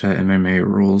wrestling match. That MMA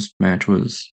rules match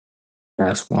was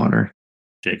ass water.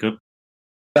 Jacob.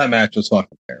 That match was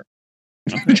fucking terrible.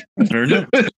 Okay, fair enough.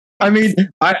 I mean,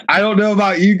 I don't know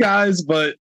about you guys,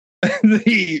 but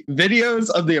the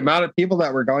videos of the amount of people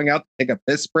that were going out to take a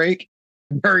piss break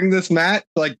during this match,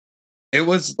 like it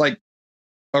was like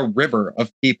a river of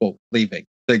people leaving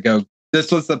to go. This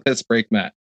was the piss break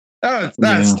match. That's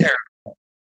terrible.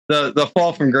 The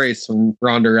fall from grace from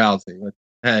Ronda Rousey. With,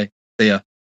 hey, see ya.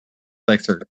 Thanks,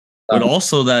 sir. But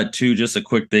also that too, just a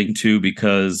quick thing too,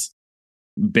 because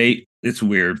it's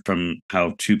weird from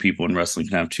how two people in wrestling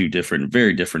can have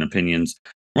very different opinions.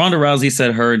 Ronda Rousey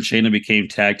said her and Shayna became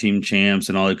tag team champs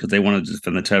and all that because they wanted to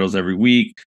defend the titles every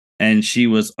week. And she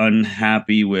was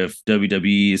unhappy with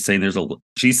WWE saying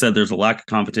she said there's a lack of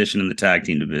competition in the tag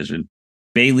team division.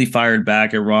 Bayley fired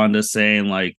back at Ronda saying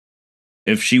like,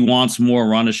 if she wants more,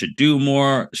 Ronda should do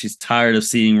more. She's tired of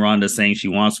seeing Ronda saying she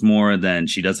wants more, and then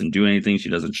she doesn't do anything. She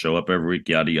doesn't show up every week,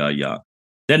 yada, yada, yada.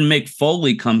 Then Mick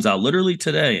Foley comes out literally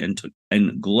today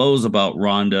and glows about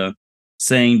Ronda,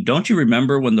 saying, don't you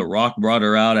remember when The Rock brought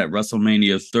her out at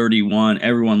WrestleMania 31?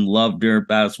 Everyone loved her,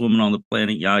 baddest woman on the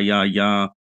planet, yada, yada,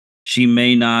 yada. She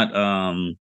may not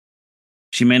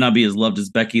be as loved as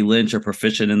Becky Lynch or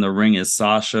proficient in the ring as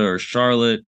Sasha or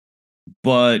Charlotte,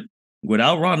 but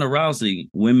without Ronda Rousey,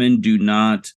 women do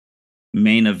not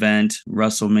main event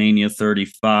WrestleMania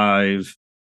 35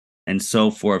 and so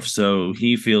forth. So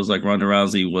he feels like Ronda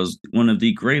Rousey was one of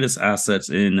the greatest assets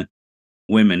in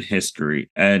women history.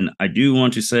 And I do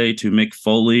want to say to Mick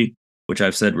Foley, which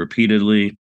I've said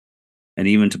repeatedly, and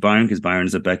even to Byron, because Byron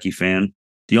is a Becky fan,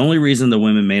 the only reason the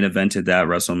women main evented that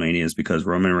WrestleMania is because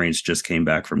Roman Reigns just came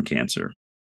back from cancer.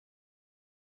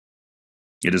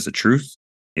 It is the truth.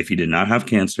 If he did not have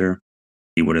cancer,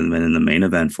 he would have been in the main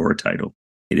event for a title.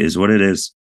 It is what it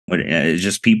is. But it's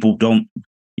just people don't.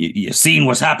 you've seen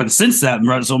what's happened since that.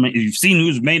 So you've seen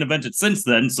who's main evented since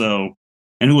then. So,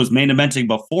 and who was main eventing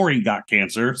before he got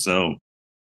cancer. So,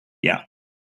 yeah.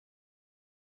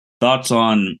 Thoughts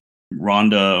on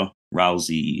Ronda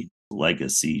Rousey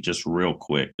legacy, just real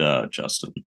quick,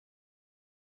 Justin,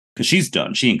 because she's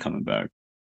done. She ain't coming back.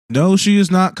 No, she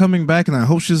is not coming back, and I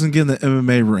hope she doesn't get in the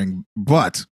MMA ring.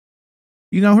 But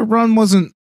her run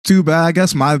wasn't too bad. I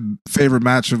guess my favorite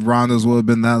match of Ronda's would have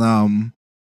been that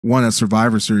one at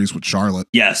Survivor Series with Charlotte.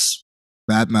 Yes,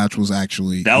 that match was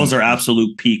actually that was her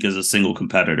absolute peak as a single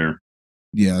competitor.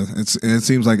 Yeah, it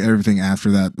seems like everything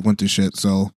after that went to shit.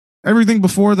 So everything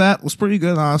before that was pretty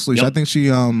good, honestly. Yep. I think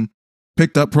she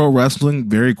picked up pro wrestling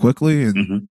very quickly,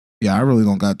 and yeah, I really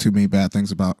don't got too many bad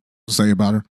things to say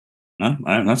about her. No,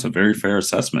 that's a very fair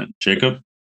assessment, Jacob.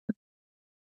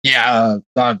 Yeah,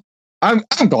 I'm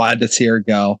glad to see her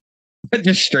go. But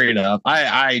just straight up,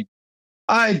 I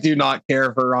do not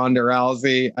care for Ronda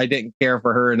Rousey. I didn't care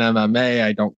for her in MMA.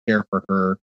 I don't care for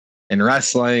her in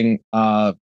wrestling.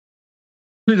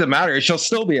 Doesn't matter. She'll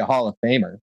still be a Hall of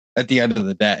Famer at the end of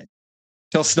the day.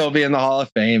 She'll still be in the Hall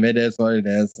of Fame. It is what it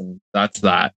is, and that's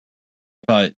that.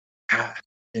 But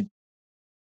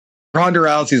Ronda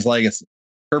Rousey's legacy.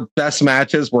 Her best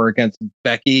matches were against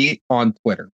Becky on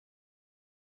Twitter.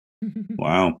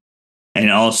 Wow. And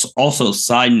also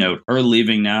side note, her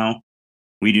leaving now,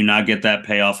 we do not get that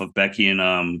payoff of Becky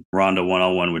and Ronda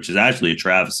 101, which is actually a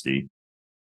travesty.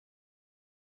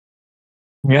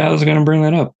 Yeah, I was going to bring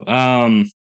that up.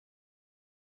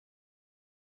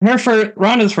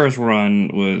 Ronda's first run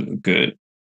was good.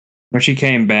 When she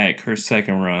came back, her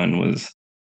second run was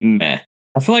meh.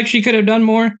 I feel like she could have done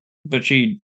more, but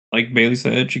she, like Bailey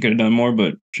said, she could have done more,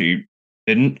 but she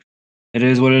didn't. It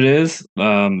is what it is.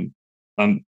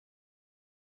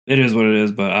 It is what it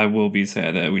is, but I will be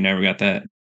sad that we never got that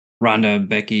Ronda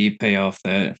Becky payoff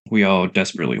that we all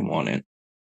desperately wanted.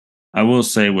 I will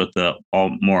say, with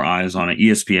all more eyes on it,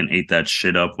 ESPN ate that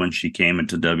shit up when she came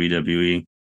into WWE.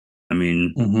 I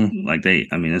mean,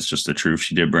 it's just the truth.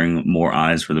 She did bring more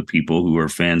eyes for the people who are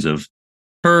fans of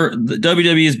her. The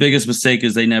WWE's biggest mistake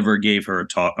is they never gave her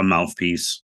a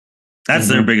mouthpiece. That's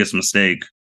their biggest mistake.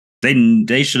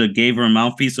 They should have gave her a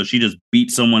mouthpiece, so she just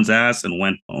beat someone's ass and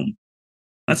went home.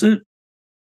 That's it.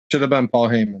 Should have been Paul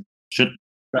Heyman.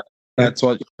 That's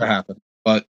what happened.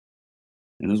 But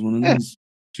it is what it is.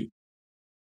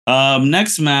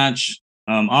 Next match,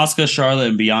 Asuka, Charlotte,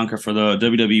 and Bianca for the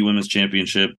WWE Women's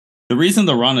Championship. The reason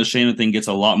the Ronda Shayna thing gets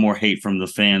a lot more hate from the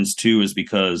fans too is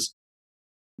because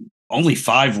only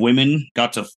 5 women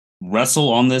got to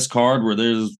wrestle on this card, where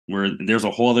there's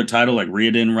a whole other title, like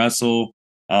Rhea didn't wrestle.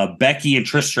 Becky and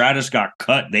Trish Stratus got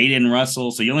cut; they didn't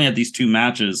wrestle. So you only had these 2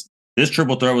 matches. This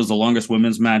triple threat was the longest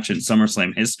women's match in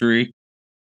SummerSlam history.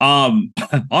 On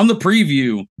the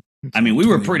preview, I mean, we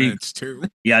were pretty.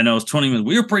 Yeah, I know it's 20 minutes.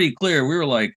 We were pretty clear. We were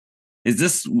like,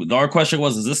 our question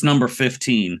was, is this number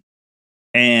 15?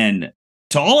 And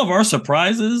to all of our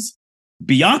surprises,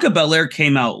 Bianca Belair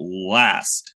came out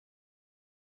last.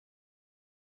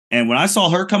 And when I saw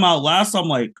her come out last, I'm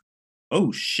like,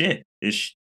 oh shit.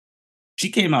 She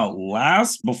came out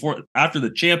last after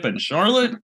the champ and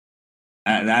Charlotte?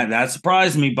 That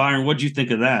surprised me, Byron. What'd you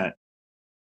think of that?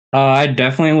 I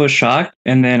definitely was shocked,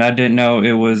 and then I didn't know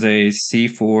it was a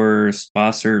C4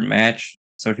 sponsored match.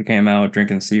 So she came out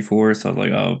drinking C4, so I was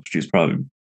like, oh, she's probably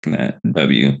that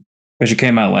W. But she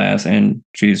came out last, and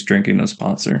she's drinking a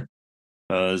sponsor.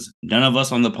 Because none of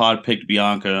us on the pod picked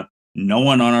Bianca. No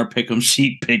one on our pick'em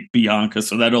sheet picked Bianca,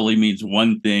 so that only means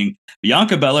one thing.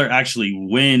 Bianca Belair actually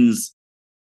wins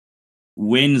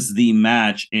the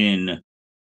match in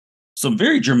some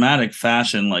very dramatic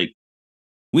fashion. Like,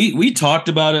 we talked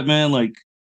about it, man. Like,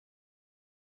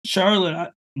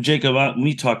 Charlotte, Jacob,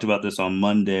 we talked about this on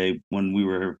Monday when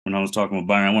I was talking with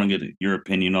Byron. I want to get your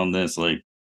opinion on this. Like,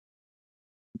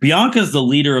 Bianca's the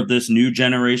leader of this new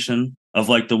generation of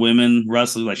like the women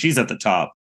wrestling. Like, she's at the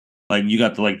top. Like, you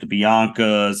got the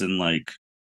Biancas and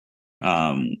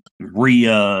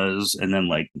Rhea's, and then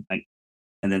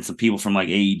and then some people from like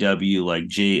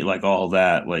AEW, like all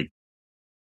that. Like,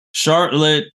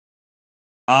 Charlotte,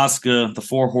 Asuka, the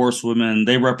 4 horsewomen,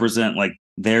 they represent like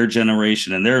their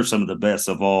generation, and they're some of the best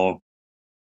of all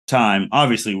time.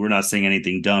 Obviously, we're not saying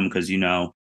anything dumb because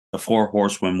the 4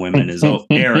 horsewomen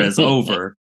era is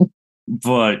over.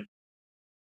 But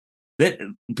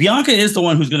Bianca is the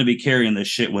one who's going to be carrying this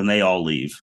shit when they all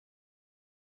leave.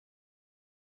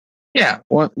 Yeah,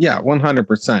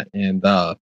 100%.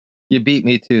 And you beat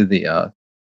me to the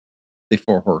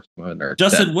 4 horsemen.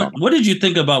 Justin, what did you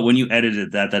think about when you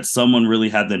edited that someone really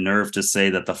had the nerve to say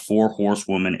that the 4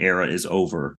 horsewoman era is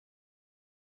over?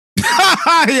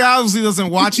 He obviously doesn't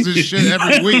watch this shit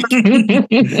every week.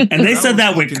 And they said was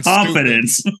that with fucking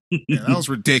confidence. Yeah, that was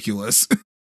ridiculous.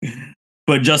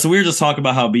 But Justin, we were just talking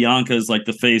about how Bianca is like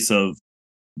the face of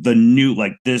the new,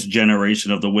 like this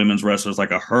generation of the women's wrestlers,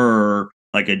 like a her,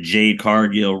 like a Jade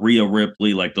Cargill, Rhea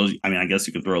Ripley, like those. I mean, I guess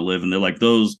you can throw a Liv, and they're like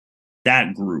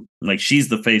that group. Like she's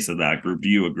the face of that group. Do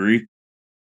you agree?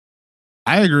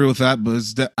 I agree with that, but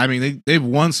I mean, they've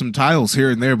won some titles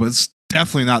here and there, but it's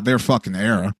definitely not their fucking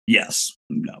era. Yes.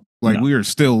 No. Like we are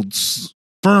still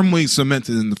firmly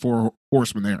cemented in the Four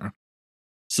Horsemen era.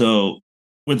 So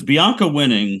with Bianca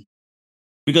winning,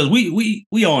 because we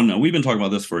all know, we've been talking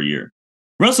about this for a year.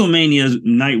 WrestleMania's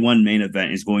night one main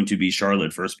event is going to be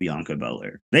Charlotte versus Bianca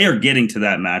Belair. They are getting to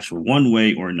that match one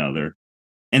way or another.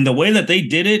 And the way that they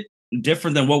did it,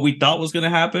 different than what we thought was going to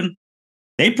happen,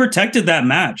 they protected that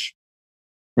match.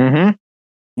 Mm-hmm.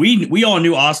 We all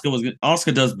knew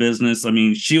Asuka does business. I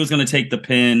mean, she was going to take the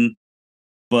pin,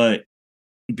 but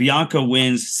Bianca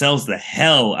wins, sells the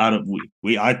hell out of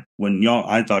I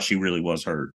thought she really was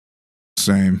hurt.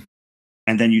 Same.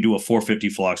 And then you do a 450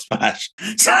 flock splash.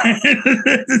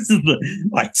 This is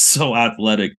like so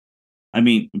athletic. I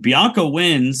mean, Bianca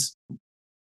wins,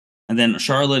 and then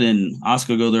Charlotte and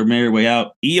Asuka go their merry way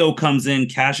out. Io comes in,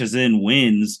 cashes in,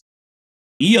 wins.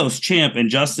 Io's champ, and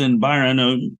Justin Byron, I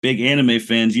know big anime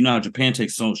fans, you know how Japan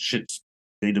takes so shit.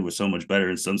 They do it so much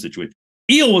better in some situations.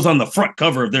 Io was on the front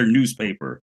cover of their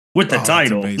newspaper with the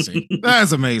title. That's amazing.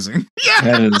 That's amazing. Yeah.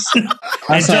 That is.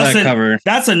 I saw Justin, that cover.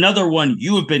 That's another one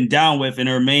you have been down with in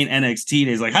her main NXT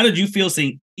days. Like, how did you feel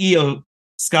seeing Io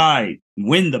Sky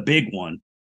win the big one?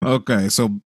 Okay,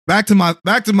 so back to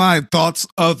my thoughts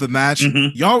of the match.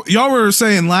 Mm-hmm. Y'all were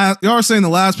saying the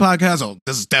last podcast, oh,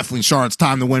 this is definitely Charlotte's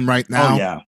time to win right now. Oh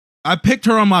yeah. I picked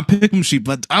her on my pick'em sheet,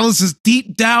 but I was just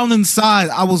deep down inside.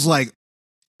 I was like,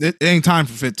 it ain't time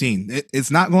for 15.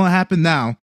 It's not going to happen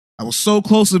now. I was so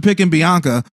close to picking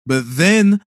Bianca, but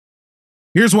then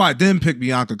here's why I didn't pick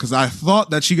Bianca, because I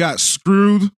thought that she got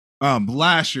screwed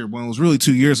last year when it was really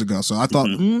 2 years ago. So I thought,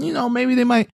 maybe they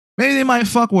might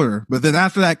fuck with her. But then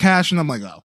after that cash, and I'm like,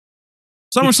 oh,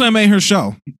 SummerSlam ain't her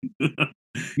show.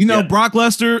 Brock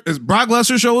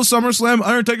Lesnar show was SummerSlam,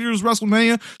 Undertaker was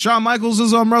WrestleMania, Shawn Michaels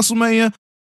is on WrestleMania.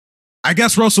 I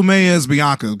guess WrestleMania is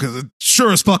Bianca, because it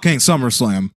sure as fuck ain't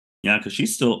SummerSlam. Yeah, because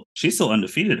she's still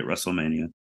undefeated at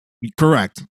WrestleMania.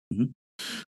 Correct. Mm-hmm.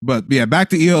 But yeah, back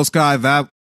to Io Sky.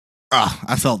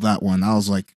 I felt that one. I was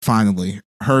like, finally,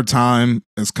 her time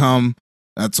has come.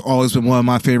 That's always been one of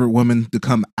my favorite women to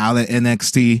come out of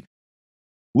NXT.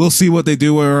 We'll see what they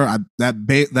do with her.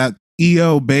 That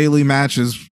Io Bailey match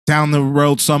is down the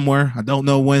road somewhere. I don't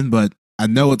know when, but I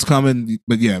know it's coming.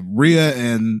 But yeah, Rhea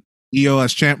and Io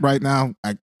as champ right now.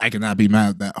 I cannot be mad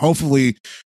at that. Hopefully,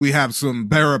 we have some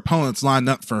better opponents lined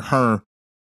up for her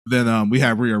than we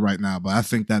have Rhea right now. But I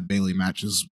think that Bailey match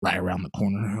is right around the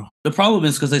corner. The problem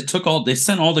is because they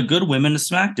sent all the good women to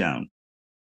SmackDown.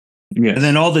 Yes. And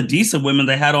then all the decent women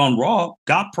they had on Raw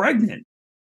got pregnant.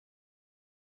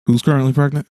 Who's currently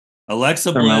pregnant?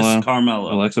 Alexa Bliss,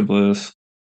 Carmella. Alexa Bliss.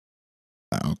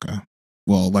 Okay.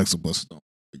 Well, Alexa Bliss don't.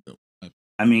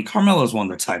 I mean, Carmella's won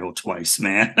the title twice,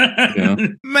 man. Yeah.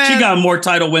 Man, she got more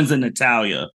title wins than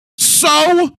Natalya.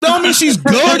 So? Don't mean she's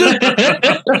good.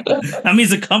 That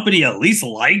means the company at least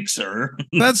likes her.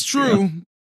 That's true.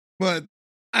 But,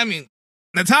 I mean,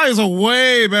 Natalya's a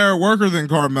way better worker than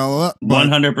Carmella.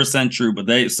 100% true,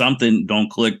 but something don't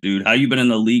click, dude. How you been in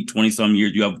the league 20-some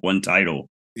years? You have one title.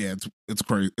 Yeah, it's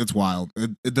crazy. It's wild.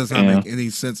 It does not make any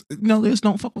sense. They just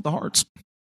don't fuck with the hearts.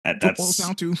 That's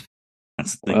down to.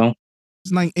 That's the thing. Well,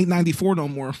 it's 894 no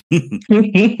more.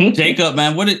 Jacob,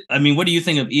 man, what do you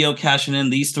think of Io cashing in?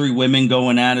 These three women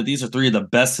going at it. These are three of the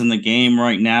best in the game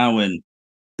right now, and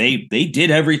they did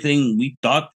everything we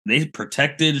thought. They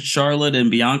protected Charlotte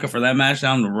and Bianca for that match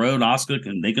down the road.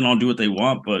 Asuka they can all do what they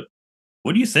want, but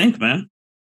what do you think, man?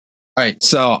 All right,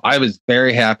 so I was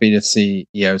very happy to see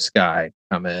Io Sky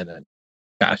come in and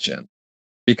cash in,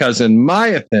 because in my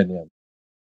opinion,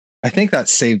 I think that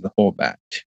saved the whole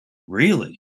match.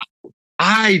 Really?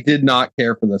 I did not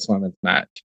care for this women's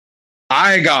match.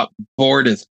 I got bored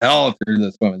as hell through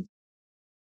this women's.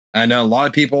 I know a lot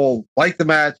of people like the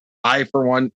match. I, for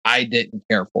one, I didn't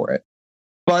care for it.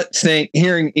 But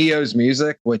hearing Io's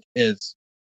music, which is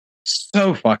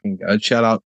so fucking good. Shout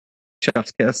out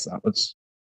Chef's Kiss. That was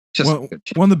just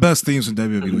one of the best themes in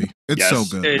WWE. It's so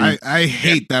good. I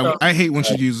hate that. So I hate when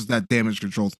she uses that Damage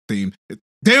Control theme.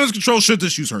 Damage Control should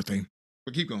just use her theme.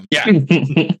 But keep going. Yeah.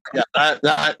 Yeah,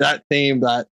 that theme,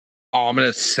 that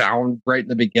ominous sound right in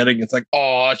the beginning. It's like,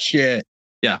 oh shit.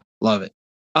 Yeah, love it.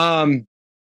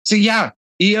 So yeah,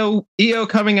 Io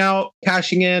coming out,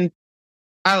 cashing in.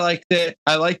 I liked it.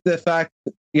 I liked the fact,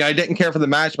 I didn't care for the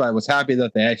match, but I was happy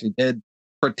that they actually did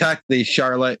protect the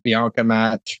Charlotte Bianca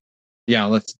match.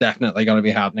 That's definitely going to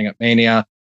be happening at Mania.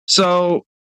 So,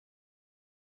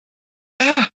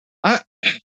 I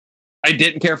I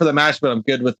didn't care for the match, but I'm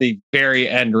good with the very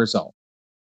end result.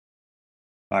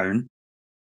 Byron.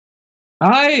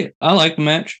 I like the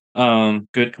match.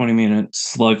 Good 20-minute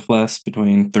slugfest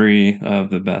between three of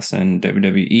the best in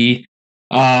WWE.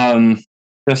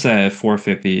 Just at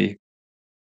 450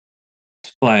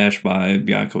 splash by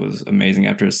Bianca was amazing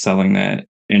after selling that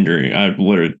injury. I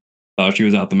literally thought she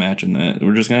was out the match, and that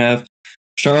we're just gonna have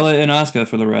Charlotte and Asuka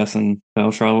for the rest, and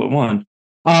Charlotte won.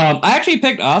 I actually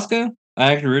picked Asuka.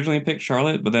 I actually originally picked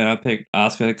Charlotte, but then I picked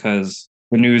Asuka because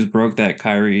the news broke that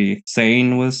Kairi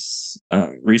Sane was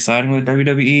re-signing with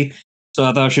WWE. So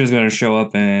I thought she was going to show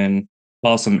up and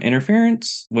cause some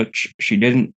interference, which she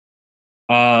didn't.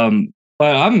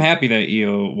 But I'm happy that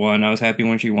Io won. I was happy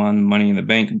when she won Money in the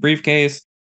Bank briefcase.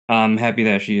 I'm happy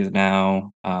that she is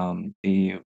now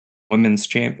the women's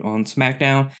champ on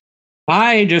SmackDown.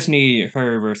 I just need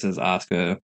her versus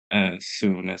Asuka as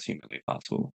soon as humanly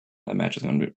possible. That match is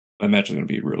gonna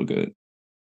be real good.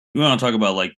 We want to talk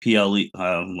about like PLE,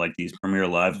 like these Premier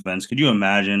Live events. Could you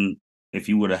imagine if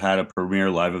you would have had a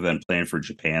Premier Live event planned for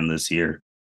Japan this year?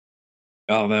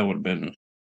 Oh, that would have been.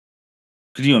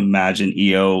 Could you imagine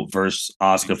Io versus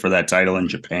Asuka for that title in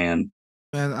Japan?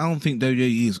 Man, I don't think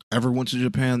WWE's ever went to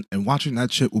Japan, and watching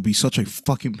that shit will be such a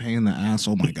fucking pain in the ass.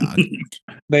 Oh my god.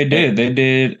 They did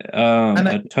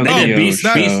a Tokyo Beast-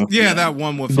 show. Yeah, that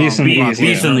one with Beast in the Brock East,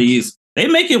 Beast yeah. in the East. They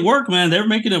make it work, man. They're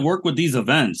making it work with these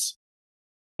events,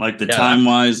 like the Yeah, time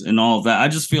wise and all of that. I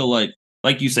just feel like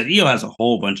you said, Io has a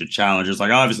whole bunch of challenges.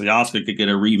 Like obviously, Asuka could get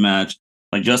a rematch.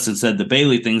 Like Justin said, the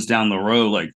Bailey thing's down the road.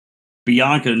 Like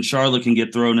Bianca and Charlotte can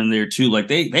get thrown in there too. Like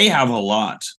they have a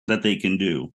lot that they can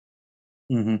do.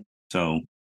 Mm-hmm. So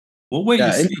we'll wait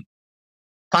and see.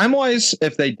 Time wise,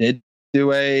 if they did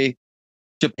do a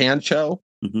Japan show,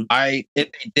 Mhm.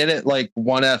 if they did it like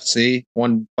one FC,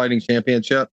 one fighting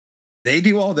championship, they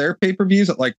do all their pay-per-views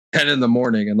at like 10 in the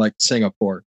morning in like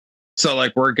Singapore. So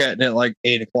like we're getting it like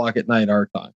 8 o'clock at night our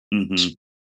time. Mhm.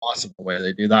 Awesome the way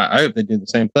they do that. I hope they do the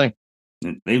same thing.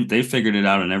 They figured it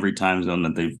out in every time zone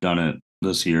that they've done it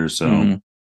this year. So Mhm.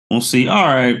 we'll see. All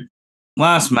right,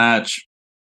 last match,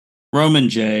 Roman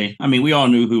J. I mean, we all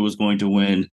knew who was going to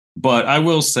win, but I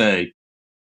will say,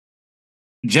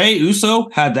 Jay Uso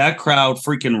had that crowd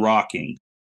freaking rocking.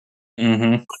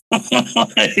 Mm-hmm.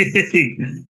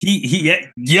 He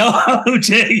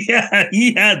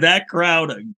had that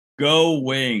crowd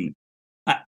going.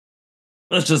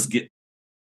 Let's just get.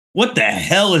 What the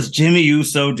hell is Jimmy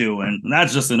Uso doing?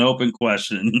 That's just an open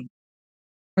question.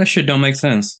 That shit don't make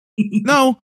sense.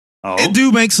 No, Oh, it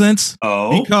do make sense.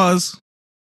 oh, Because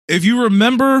if you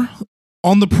remember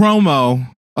on the promo,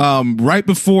 right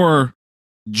before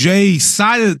Jimmy,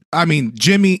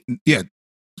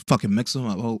 fucking mix them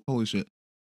up. Holy shit.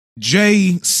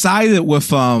 Jay sided with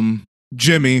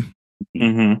Jimmy.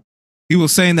 Mm-hmm. He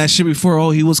was saying that shit before. Oh,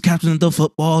 he was captain of the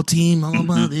football team. Blah blah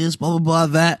blah. This, blah blah blah.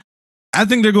 That. I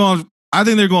think they're going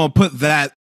to put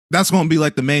that. That's going to be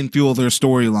like the main fuel of their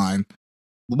storyline.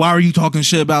 Why are you talking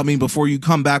shit about me before you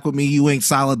come back with me? You ain't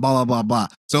solid. Blah blah blah blah.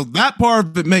 So that part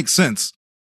of it makes sense.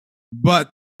 But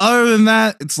other than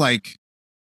that, it's like,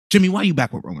 Jimmy, why are you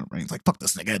back with Roman Reigns? Like, fuck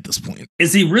this nigga at this point.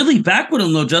 Is he really back with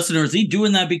him though, Justin, or is he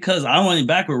doing that because I want him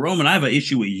back with Roman? I have an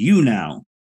issue with you now.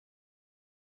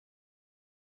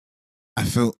 I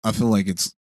feel like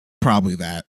it's probably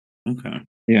that. Okay.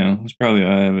 Yeah, it's probably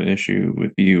I have an issue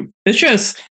with you. It's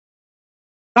just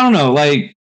I don't know,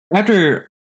 like after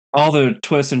all the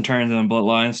twists and turns in the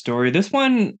Bloodline story, this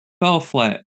one fell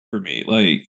flat for me.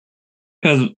 Like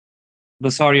because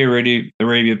the Saudi Arabia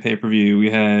pay-per-view, we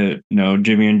had,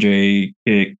 Jimmy and Jay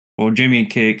Jimmy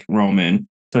kick Roman.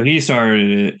 So he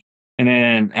started it. And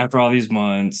then after all these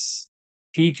months,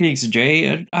 he kicks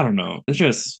Jay. I don't know. It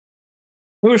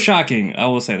was shocking. I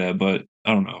will say that, but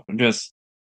I don't know. It just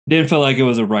didn't feel like it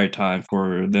was the right time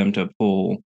for them to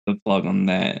pull the plug on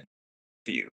that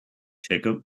view.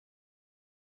 Jacob?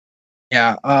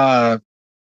 Yeah,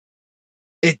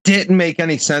 it didn't make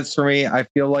any sense for me. I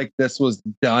feel like this was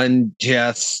done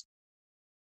just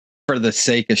for the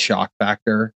sake of shock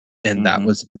factor, and that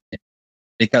was it.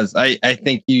 Because I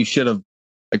think you should have,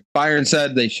 like Byron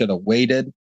said, they should have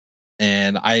waited,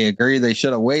 and I agree they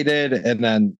should have waited, and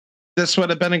then this would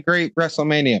have been a great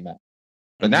WrestleMania match.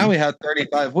 But now we have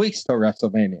 35 weeks till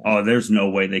WrestleMania. Oh, there's no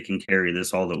way they can carry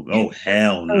this all the. Oh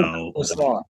hell no!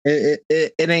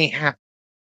 It ain't happening.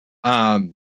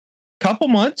 Couple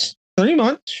months, 3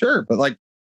 months, sure, but like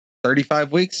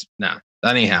 35 weeks, nah,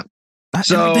 that ain't happening. Not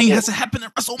So- everything has to happen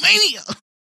at WrestleMania.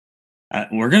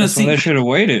 We're gonna That's why see. they should have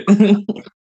waited. I feel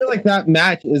like that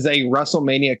match is a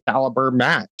WrestleMania caliber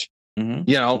match. Mhm.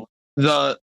 You know,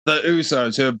 the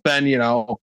Usos who have been,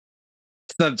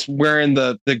 that's wearing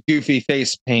the goofy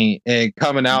face paint and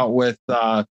coming out with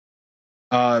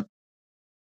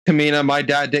Tamina, my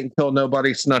dad didn't kill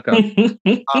nobody, snuck up,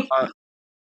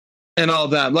 and all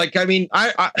that. Like, I mean,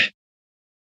 I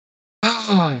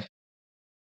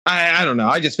don't know.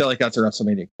 I just feel like that's a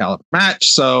WrestleMania caliber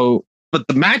match. So, but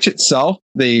the match itself,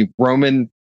 the Roman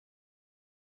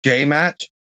J match,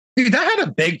 dude, that had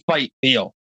a big fight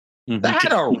feel. Mhm. That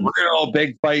had a real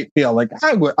big fight feel. Like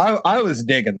I was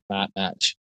digging that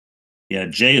match. Yeah,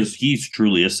 he's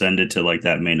truly ascended to like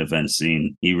that main event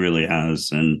scene. He really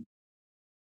has, and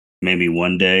maybe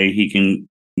one day he can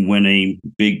win a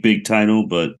big title,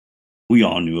 but we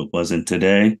all knew it wasn't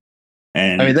today.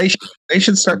 And I mean, they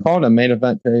should start calling him main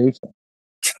event Jey Uso.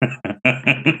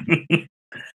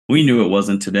 we knew it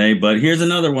wasn't today, but here's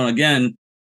another one again.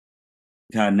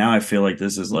 God, now I feel like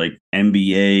this is like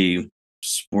NBA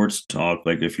sports talk.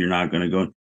 Like, if you're not going to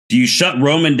go, do you shut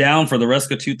Roman down for the rest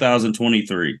of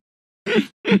 2023?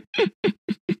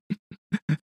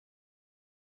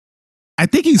 I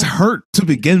think he's hurt to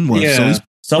begin with.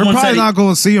 So Yeah. we're probably not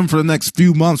going to see him for the next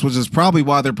few months, which is probably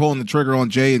why they're pulling the trigger on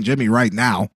Jay and Jimmy right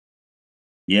now.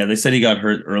 Yeah, they said he got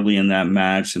hurt early in that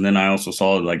match. And then I also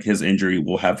saw like his injury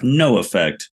will have no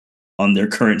effect on their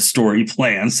current story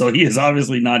plan. So he is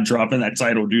obviously not dropping that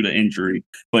title due to injury.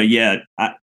 But yeah,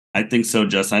 I think so,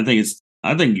 Justin.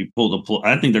 I think you pull the plug.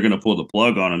 I think they're going to pull the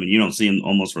plug on him, and you don't see him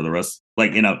almost for the rest.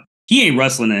 Like, he ain't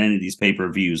wrestling in any of these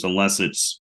pay-per-views unless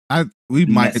it's. We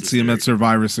might see him at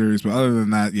Survivor Series, but other than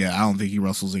that, yeah, I don't think he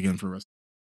wrestles again for rest.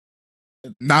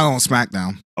 Not on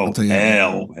SmackDown. Oh,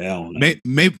 hell no.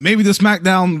 Maybe the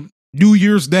SmackDown New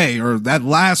Year's Day or that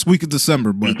last week of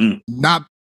December, but not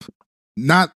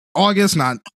August,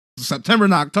 not September,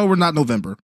 not October, not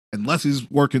November, unless he's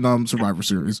working on Survivor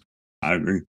Series. I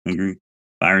agree.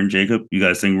 Byron, Jacob, you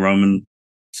guys think Roman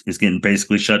is getting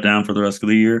basically shut down for the rest of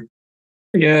the year?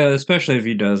 Yeah, especially if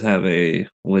he does have a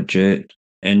legit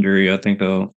injury. I think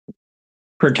they'll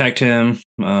protect him,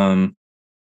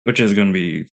 which is going to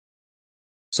be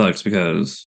sucks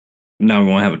because now we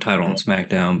won't have a title on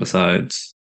SmackDown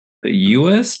besides the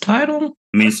U.S. title.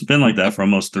 I mean, it's been like that for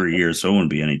almost 3 years, so it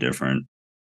wouldn't be any different.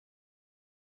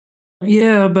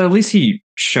 Yeah, but at least he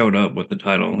showed up with the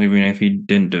title, even if he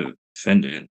didn't defend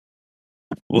it.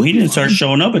 Well, he didn't start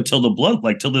showing up until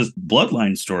till this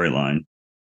bloodline storyline.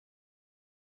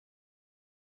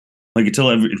 Like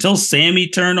until Sammy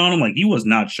turned on him, like he was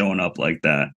not showing up like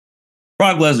that.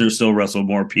 Brock Lesnar still wrestled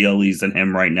more PLEs than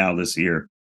him right now this year.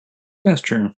 That's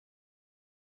true.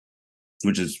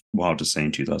 Which is wild to say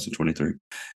in 2023.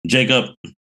 Jacob,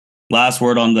 last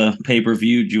word on the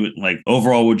pay-per-view.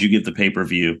 Overall, would you give the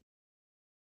pay-per-view?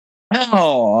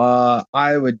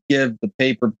 I would give the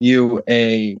pay-per-view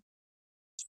a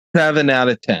 7 out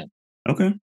of 10.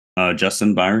 Okay.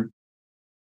 Justin, Byron?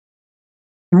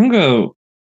 I'm going to go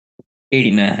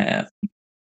 8.5.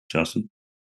 Justin?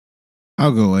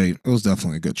 I'll go 8. It was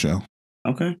definitely a good show.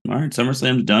 Okay. All right.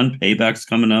 SummerSlam's done. Payback's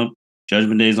coming up.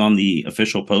 Judgment Day's on the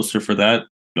official poster for that.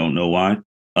 Don't know why.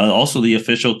 Also, the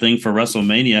official thing for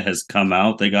WrestleMania has come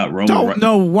out. They got Roman. Don't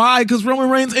know why, because Roman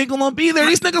Reigns ain't gonna be there.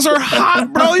 These niggas are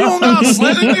hot, bro. You don't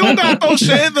got no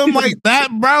shade them like that,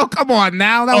 bro. Come on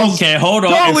now. That was hold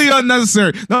on. Totally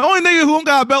unnecessary. The only nigga who don't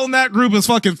got a belt in that group is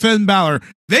fucking Finn Balor.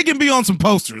 They can be on some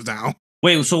posters now.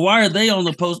 Wait, so why are they on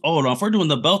the post? Hold on. If we're doing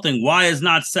the belt thing, why is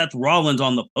not Seth Rollins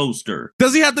on the poster?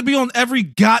 Does he have to be on every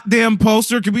goddamn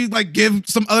poster? Can we give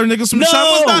some other niggas some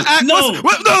shot? No.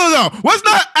 Let's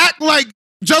not act like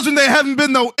Judgment Day haven't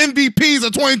been no MVPs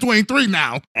of 2023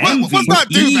 now. Let's not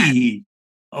do that.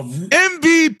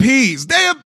 MVPs.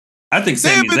 I think they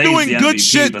have been doing good MVP,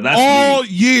 shit all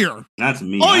year. That's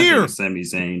me. All year. Think it's Sami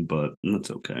Zayn, but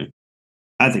that's okay.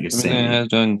 I think it's Sami. Has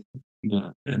done. Yeah.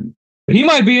 He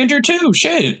might be injured too.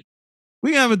 Shit.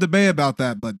 We can have a debate about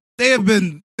that, but they have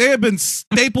been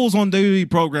staples on WWE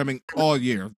programming all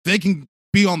year. They can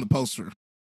be on the poster.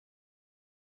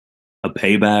 A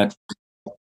payback.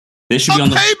 They should be on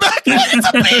the payback. It's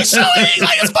a P-show.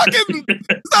 It's fucking.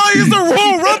 It's not like it's the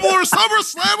Royal Rumble or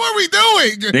SummerSlam. What are we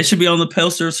doing? They should be on the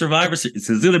poster of Survivor Series.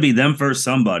 It's going to be them versus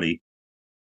somebody.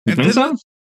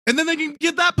 And then they can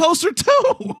get that poster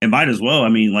too. It might as well. I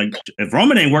mean, if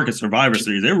Roman ain't working Survivor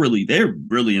Series, they're really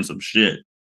in some shit.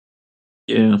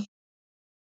 Yeah.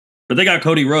 But they got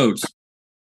Cody Rhodes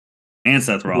and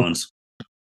Seth Rollins.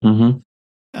 Mm-hmm.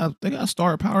 Yeah, they got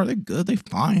star power. They good. They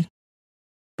fine.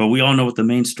 But we all know what the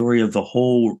main story of the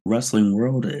whole wrestling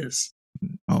world is.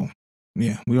 Oh.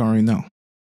 Yeah, we already know.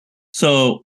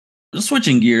 So,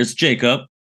 switching gears, Jacob,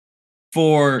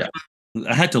 I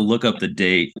had to look up the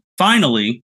date.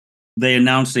 Finally, they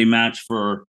announced a match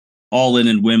for All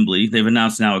In Wembley. They've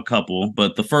announced now a couple,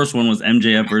 but the first one was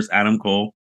MJF versus Adam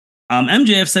Cole.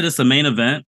 MJF said it's the main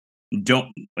event.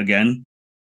 We'll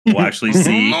actually see. I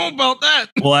don't know about that.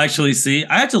 We'll actually see.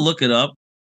 I had to look it up.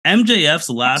 MJF's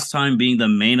last time being the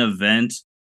main event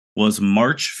was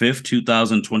March 5th,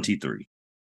 2023.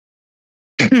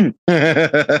 Damn.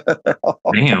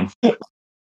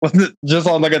 Was it just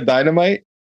on like a Dynamite?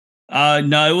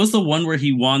 No, it was the one where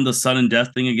he won the sudden death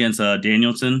thing against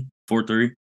Danielson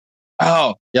 4-3.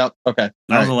 Oh, yep. Okay.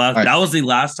 That was the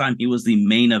last time he was the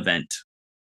main event.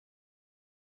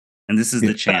 And this is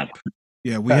the champ.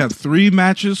 Yeah, we have 3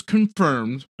 matches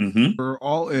confirmed Mm-hmm. for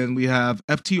All In. We have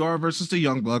FTR versus the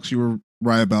Young Bucks. You were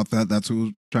right about that. That's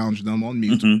who challenged them on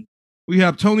mute. Mm-hmm. We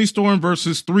have Tony Storm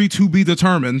versus 3 to be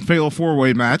determined fatal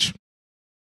 4-way match.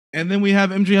 And then we have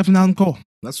MJF and Adam Cole.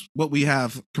 That's what we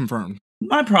have confirmed.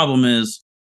 My problem is,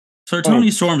 Sir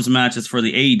Tony Storm's match is for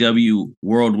the AEW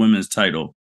World Women's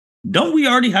title. Don't we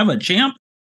already have a champ?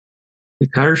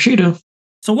 Hikaru Shida.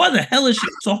 So why the hell is she?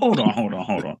 So hold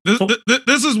on.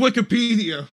 This is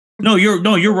Wikipedia. No,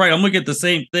 you're right. I'm looking at the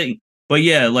same thing. But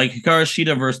yeah, like Hikaru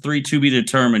Shida versus 3 to be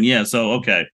determined. Yeah, so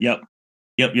okay. Yep.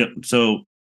 So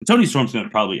Tony Storm's gonna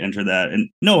probably enter that.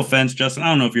 And no offense, Justin, I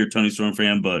don't know if you're a Tony Storm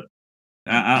fan, but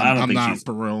I don't think not she's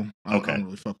for real. Okay. I don't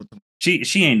really fuck with them.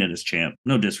 She ain't in his champ.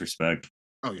 No disrespect.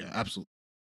 Oh yeah, absolutely.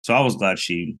 So I was glad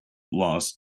she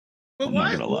lost. But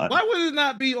why would it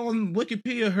not be on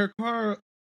Wikipedia Hikaru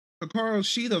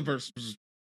Shida versus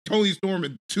Tony Storm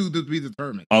and 2 to be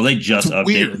determined? Oh, they just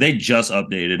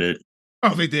updated it.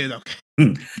 Oh, they did. Okay.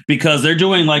 Because they're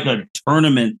doing like a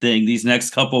tournament thing these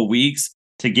next couple weeks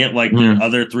to get like their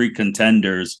other 3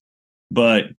 contenders.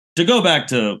 But to go back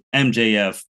to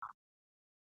MJF,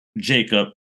 Jacob,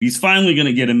 he's finally going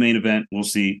to get a main event. We'll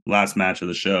see. Last match of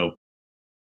the show.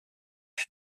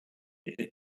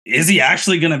 Is he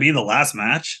actually going to be the last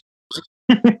match?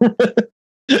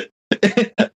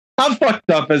 How fucked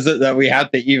up is it that we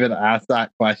have to even ask that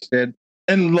question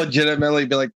and legitimately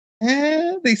be like,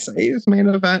 they say he's main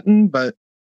eventing, but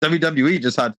WWE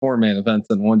just had 4 main events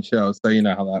in one show, so you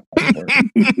know how that works.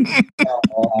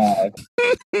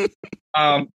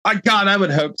 I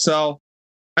would hope so.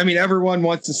 I mean, everyone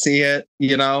wants to see it,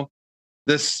 you know.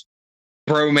 This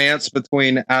bromance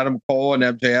between Adam Cole and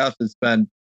MJF has been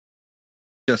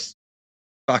just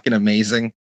fucking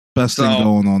amazing. Best thing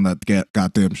going on that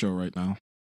goddamn show right now.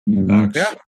 Yeah,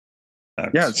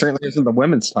 it certainly isn't the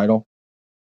women's title.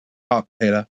 Hot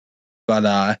potato.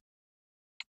 But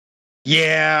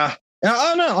yeah, I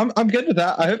don't know. I'm good with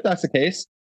that. I hope that's the case.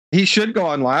 He should go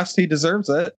on last. He deserves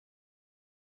it.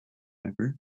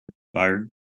 Fired.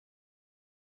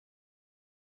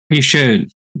 He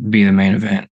should be the main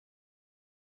event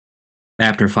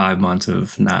after 5 months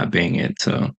of not being it.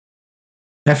 So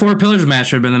that 4 Pillars match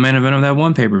should have been the main event of that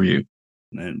one pay-per-view.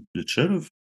 And it should have.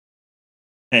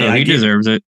 Hey, so he deserves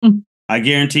it. I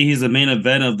guarantee he's the main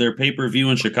event of their pay-per-view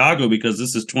in Chicago because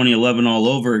this is 2011 all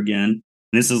over again.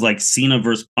 This is like Cena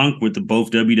versus Punk with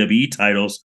both WWE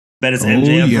titles. Bet it's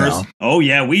MJF versus. Oh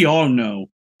yeah, we all know.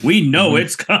 We know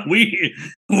it's coming.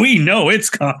 We know it's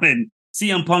coming.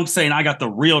 CM Punk saying I got the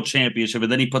real championship,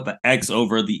 and then he put the X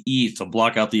over the E to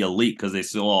block out the Elite because they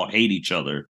still all hate each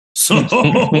other. So, so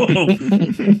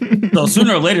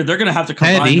sooner or later they're gonna have to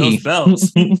combine those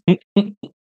belts.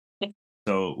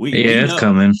 So it's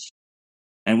coming.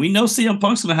 And we know CM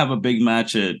Punk's gonna have a big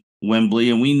match at Wembley,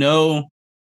 and we know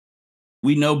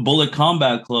Bullet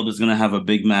Combat Club is gonna have a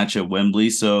big match at Wembley.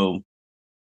 So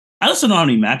I also know how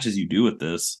many matches you do with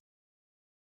this.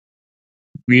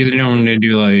 We either don't need to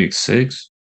do like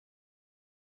 6.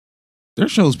 Their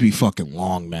shows be fucking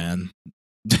long, man.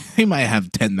 They might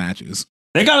have 10 matches.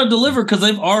 They gotta deliver because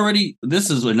they've already.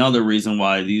 This is another reason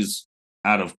why these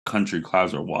out of country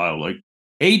crowds are wild. Like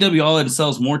AEW all in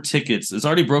sells more tickets. It's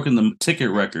already broken the ticket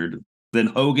record than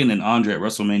Hogan and Andre at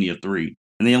WrestleMania 3.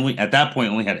 And they only at that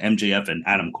point only had MJF and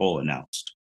Adam Cole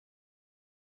announced.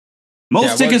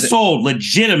 Most tickets sold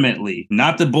legitimately,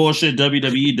 not the bullshit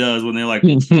WWE does when they're like,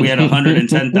 we had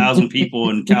 110,000 people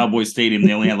in Cowboy Stadium.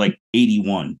 They only had like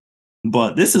 81.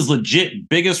 But this is legit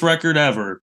biggest record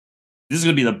ever. This is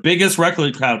going to be the biggest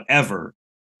record crowd ever.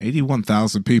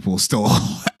 81,000 people is still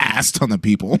a ass ton of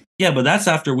people. Yeah, but that's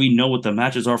after we know what the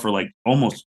matches are for like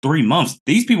almost 3 months.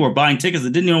 These people are buying tickets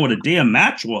that didn't even know what a damn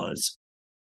match was.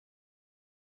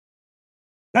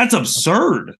 That's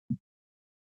absurd.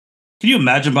 Can you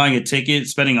imagine buying a ticket,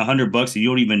 spending $100 and you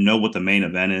don't even know what the main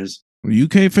event is?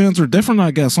 UK fans are different, I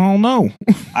guess. I don't know.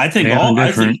 I think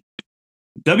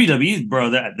WWE, bro,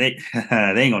 that they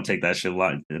they ain't gonna take that shit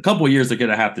line. A couple of years they're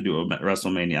gonna have to do a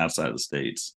WrestleMania outside of the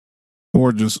States.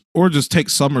 Or just take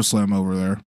SummerSlam over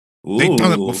there. They've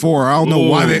done it Ooh. before. I don't know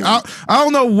why they. I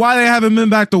don't know why they haven't been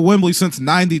back to Wembley since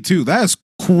 '92. That's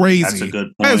crazy. That's a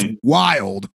good point. That's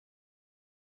wild.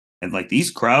 And like these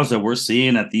crowds that we're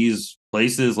seeing at these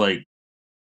places, like,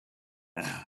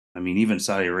 I mean, even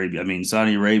Saudi Arabia. I mean,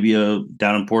 Saudi Arabia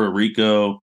down in Puerto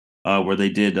Rico, where they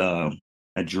did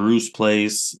at Drew's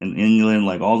place in England,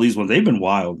 like all these ones, they've been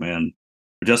wild, man.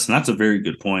 Justin, that's a very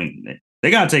good point.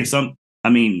 They gotta take some. I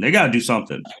mean, they gotta do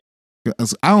something.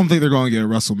 I don't think they're going to get a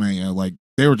WrestleMania. Like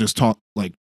they were just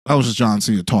like that was just John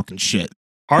Cena talking shit.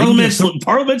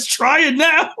 Parliament's trying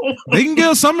now. They can get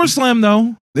a SummerSlam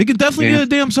though. They can definitely get a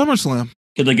damn SummerSlam.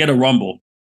 Could they get a Rumble?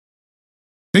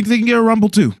 Think they can get a Rumble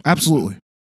too? Absolutely.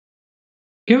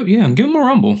 Give them a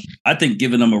Rumble. I think you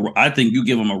give them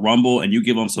a Rumble and you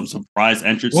give them some surprise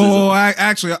entrances. Well,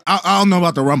 actually, I don't know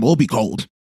about the Rumble. It'll be cold.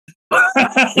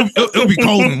 It'll be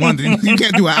cold in London. You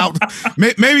can't do it out.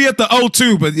 Maybe at the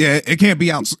O2, but yeah, it can't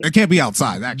be out. It can't be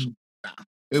outside. Actually,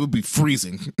 it would be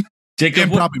freezing. Jacob,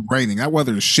 and probably raining. That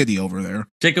weather is shitty over there.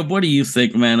 Jacob, what do you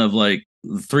think, man, of like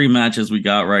the 3 matches we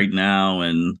got right now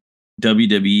and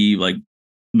WWE like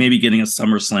maybe getting a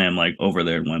SummerSlam like over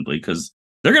there in Wembley? Because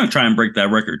they're gonna try and break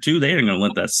that record too. They ain't gonna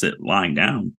let that sit lying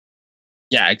down.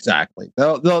 Yeah, exactly.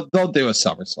 They'll do a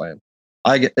SummerSlam.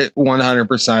 I get it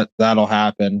 100%. That'll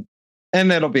happen,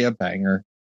 and it'll be a banger.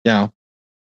 You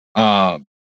know.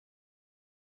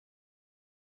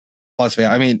 Plus,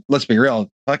 I mean, let's be real.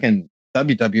 Fucking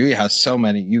WWE has so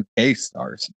many UK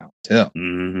stars now too.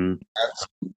 Mm-hmm. That's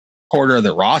quarter of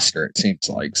the roster, it seems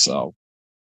like. So,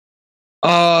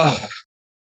 but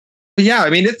yeah, I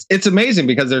mean, it's amazing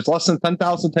because there's less than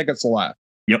 10,000 tickets left.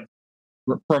 Yep.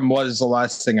 From what is the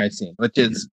last thing I've seen, which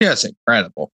is just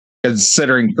incredible,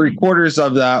 considering 3/4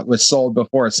 of that was sold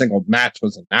before a single match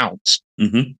was announced.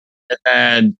 Mm-hmm.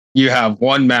 And you have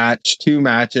 1 match, 2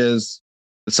 matches.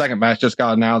 The second match just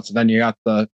got announced, and then you got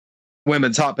the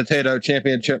women's hot potato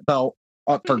championship belt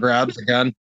up for grabs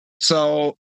again.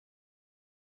 So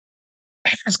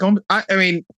it's going. I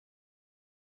mean,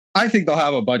 I think they'll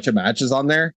have a bunch of matches on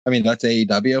there. I mean, that's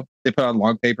AEW. They put on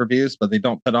long pay-per-views, but they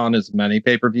don't put on as many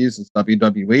pay-per-views as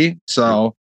WWE.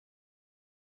 So,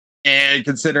 and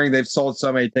considering they've sold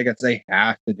so many tickets, they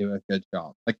have to do a good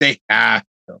job. Like they have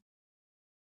to.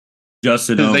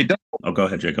 Justin, they don't. Oh, go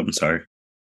ahead, Jacob. I'm sorry.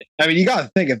 I mean, you got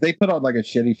to think if they put on like a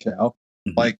shitty show,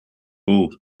 like, they'll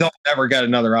never get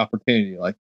another opportunity,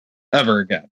 like ever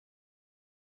again.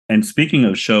 And speaking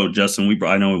of show, Justin,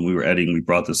 I know when we were editing, we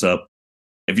brought this up.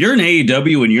 If you're in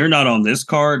AEW and you're not on this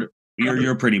card,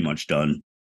 you're pretty much done.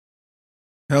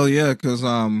 Hell yeah, because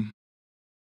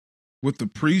with the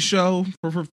pre-show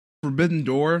for Forbidden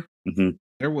Door,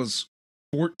 there was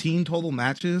 14 total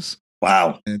matches.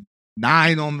 Wow. And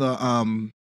 9 on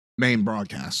the main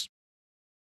broadcast.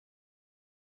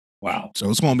 Wow. So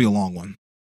it's going to be a long one.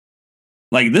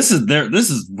 Like this is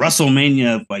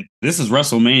WrestleMania. Like this is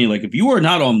WrestleMania. Like if you are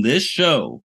not on this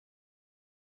show,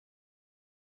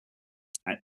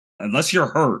 unless you're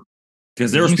hurt,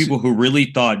 because there was people who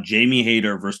really thought Jamie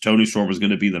Hayter versus Tony Storm was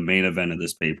going to be the main event of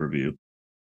this pay-per-view.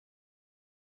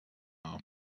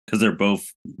 Because they're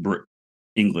both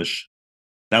English.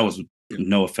 That was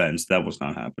no offense. That was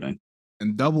not happening.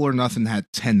 And Double or Nothing had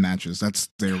 10 matches. That's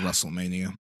their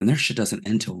WrestleMania. And their shit doesn't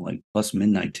end till like plus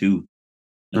midnight too.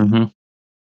 Mm-hmm.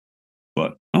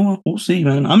 But we'll see,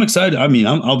 man. I'm excited. I mean,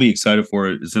 I'll be excited for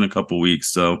it. It's in a couple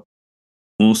weeks, so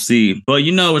we'll see. But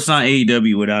it's not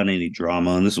AEW without any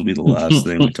drama, and this will be the last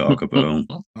thing we talk about.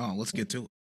 Oh, let's get to it.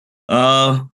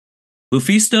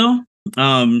 Lufisto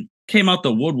came out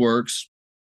the woodworks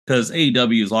because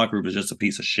AEW's locker room is just a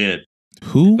piece of shit.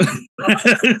 Who?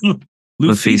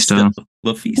 Lufisto.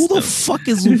 Who the fuck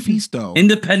is Lufisto?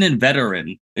 Independent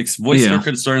veteran. Voiced her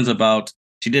concerns about.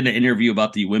 She did an interview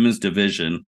about the women's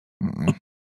division.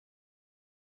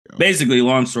 Basically,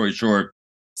 long story short,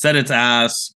 said it's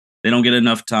ass. They don't get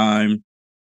enough time.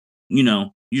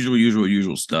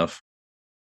 Usual stuff.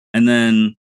 And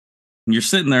then you're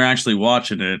sitting there actually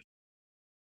watching it.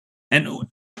 And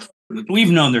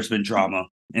we've known there's been drama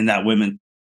in that women.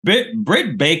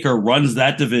 Britt Baker runs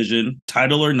that division,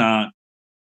 title or not.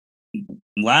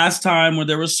 Last time when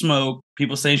there was smoke,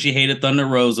 people saying she hated Thunder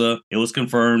Rosa. It was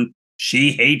confirmed.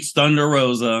 She hates Thunder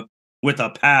Rosa with a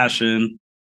passion.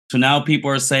 So now people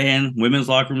are saying women's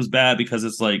locker room is bad because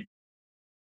it's like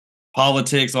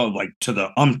politics, like to the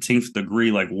umpteenth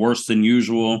degree, like worse than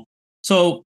usual.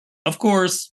 So, of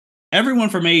course, everyone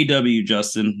from AEW,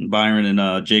 Justin, Byron,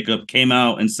 and Jacob came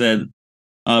out and said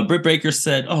Britt Baker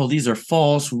said, "Oh, these are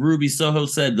false." Ruby Soho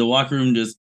said the locker room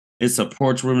it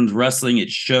supports women's wrestling. It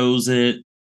shows it.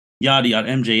 Yada yada.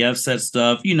 MJF said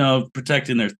stuff,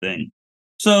 protecting their thing.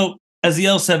 So as the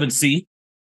L7C,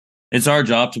 it's our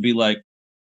job to be like,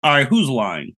 all right, who's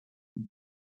lying?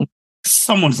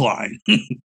 Someone's lying.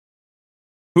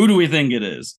 Who do we think it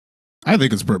is? I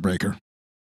think it's Britt Baker.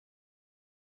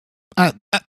 I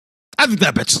think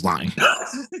that bitch is lying.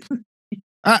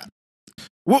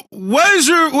 What's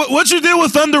your deal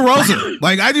with Thunder Rosa?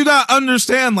 Like, I do not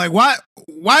understand. Like, why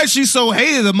is she so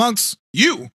hated amongst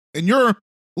you and your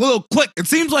little clique? It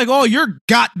seems like all your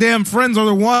goddamn friends are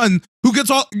the one who gets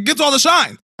all the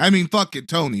shine. I mean, fucking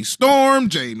Tony Storm,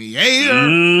 Jamie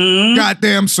Hayter,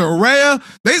 goddamn Soraya.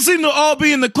 They seem to all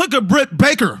be in the clique of Britt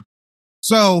Baker.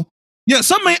 So, yeah,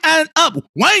 something ain't adding up.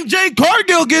 Why ain't Jade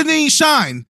Cargill getting any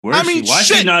shine? Why is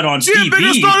she not on she TV? She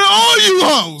bigger star than all you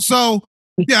hoes. So,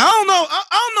 yeah, I don't know. I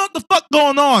don't know what the fuck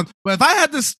going on. But if I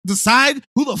had to decide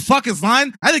who the fuck is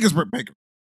lying, I think it's Britt Baker.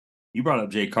 You brought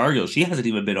up Jade Cargill. She hasn't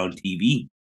even been on TV.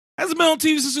 Hasn't been on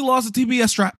TV since she lost the TBS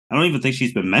strap. I don't even think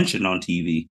she's been mentioned on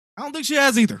TV. I don't think she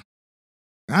has either.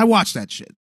 I watched that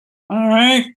shit. All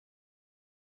right.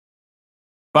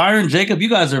 Byron, Jacob, you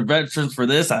guys are veterans for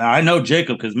this. I know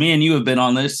Jacob because me and you have been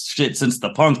on this shit since the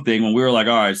Punk thing when we were like,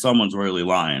 all right, someone's really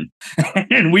lying.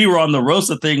 And we were on the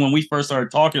Rosa thing when we first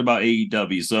started talking about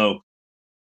AEW. So,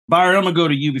 Byron, I'm going to go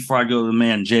to you before I go to the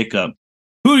man, Jacob.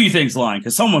 Who do you think's lying?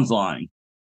 Because someone's lying.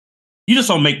 You just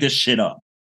don't make this shit up.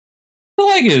 I feel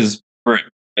like it's Britt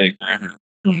Baker.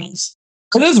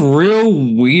 It's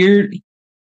real weird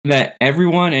that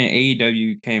everyone in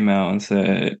AEW came out and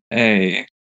said, hey,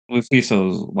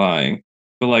 Lufisto's lying.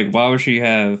 But, like, why would she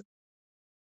have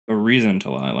a reason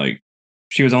to lie? Like,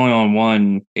 she was only on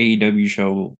one AEW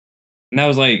show. And that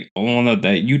was, like, on that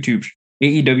YouTube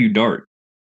AEW Dark.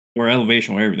 Or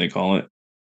Elevation, whatever they call it.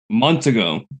 Months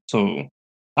ago. So,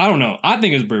 I don't know. I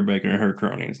think it's Britt Baker and her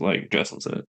cronies, like Justin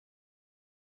said.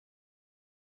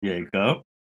 There you go.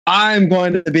 I'm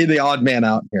going to be the odd man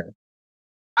out here.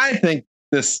 I think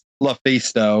this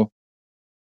Lufisto,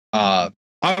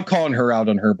 I'm calling her out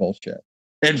on her bullshit.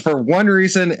 And for one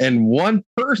reason and one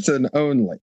person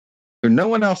only, who no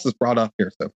one else has brought up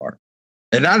here so far.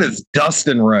 And that is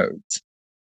Dustin Rhodes.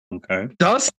 Okay.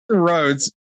 Dustin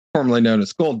Rhodes, formerly known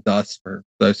as Gold Dust, for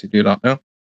those who do not know.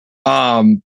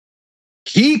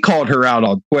 He called her out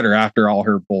on Twitter after all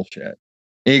her bullshit.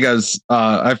 He goes,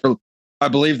 I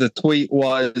believe the tweet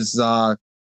was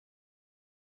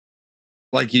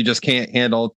like, you just can't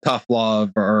handle tough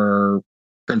love or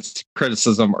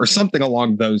criticism or something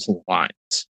along those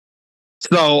lines.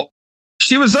 So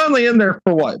she was only in there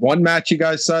for what? One match, you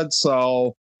guys said?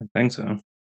 So I think so.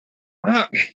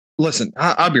 Listen,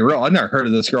 I'll be real. I've never heard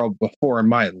of this girl before in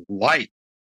my life.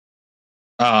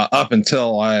 Up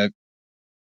until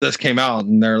this came out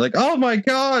and they're like, oh my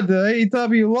God, the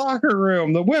AEW locker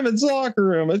room, the women's locker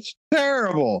room, it's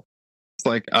terrible. It's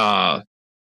like,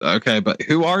 okay, but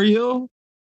who are you?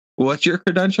 What's your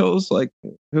credentials? Like,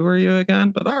 who are you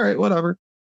again? But all right, whatever.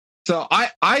 So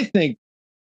I think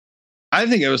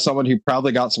it was someone who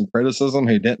probably got some criticism,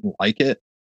 who didn't like it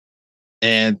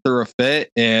and threw a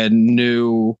fit and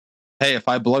knew, hey, if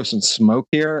I blow some smoke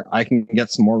here, I can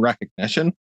get some more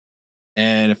recognition.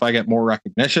 And if I get more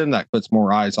recognition, that puts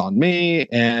more eyes on me,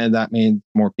 and that means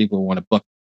more people want to book.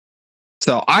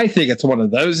 So I think it's one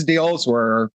of those deals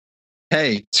where,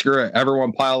 hey, screw it,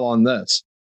 everyone pile on this.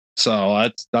 So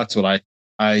that's what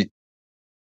I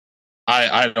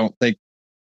don't think.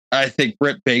 I think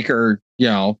Britt Baker,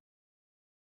 yeah,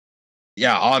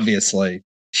 obviously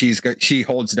she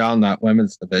holds down that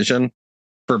women's division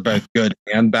for both good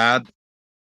and bad.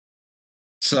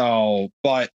 So,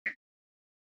 but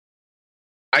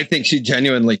I think she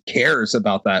genuinely cares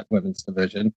about that women's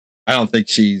division. I don't think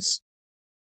she's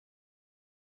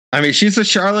the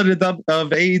Charlotte of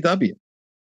AEW.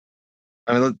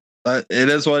 I mean, it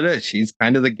is what it is. She's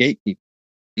kind of the gatekeeper.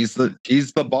 She's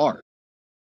the bar.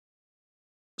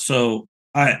 So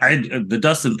the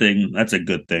Dustin thing, that's a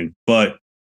good thing. But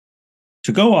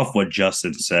to go off what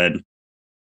Justin said,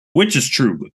 which is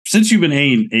true, since you've been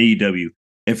in AEW,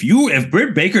 if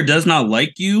Britt Baker does not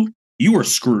like you, you are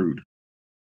screwed.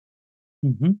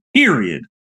 Mm-hmm. Period.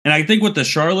 And I think with the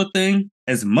Charlotte thing,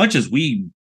 as much as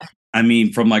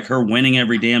from like her winning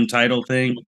every damn title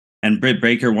thing, and Britt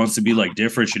Baker wants to be like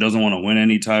different, she doesn't want to win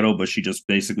any title, but she just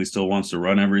basically still wants to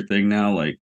run everything now.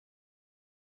 Like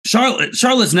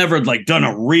Charlotte's never like done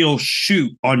a real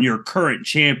shoot on your current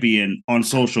champion on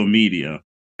social media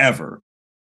ever.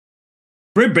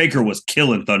 Britt Baker was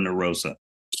killing Thunder Rosa,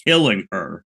 killing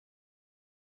her.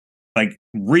 Like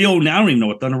real. Now I don't even know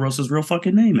what Thunder Rosa's real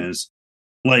fucking name is.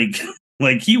 Like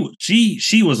she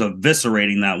was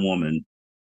eviscerating that woman.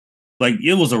 Like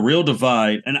it was a real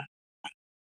divide, and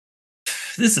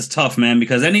this is tough, man,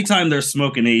 because anytime there's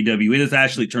smoke in AEW, it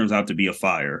actually turns out to be a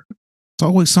fire. It's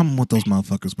always something with those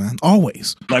motherfuckers, man.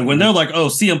 Always. Like when they're like, "Oh,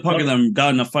 CM Punk and them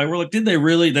got in a fight," we're like, "Did they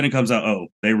really?" Then it comes out, "Oh,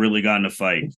 they really got in a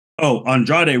fight." Oh,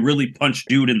 Andrade really punched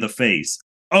dude in the face.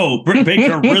 Oh, Britt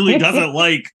Baker really doesn't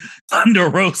like Thunder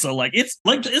Rosa. Like it's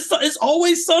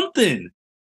always something.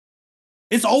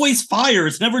 It's always fire.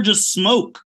 It's never just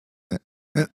smoke.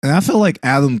 And I feel like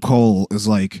Adam Cole is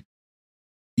like,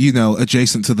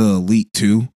 adjacent to the Elite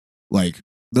too. Like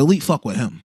the Elite fuck with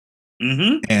him.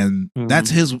 Mm-hmm. And that's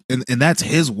his and that's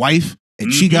his wife,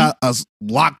 and she got us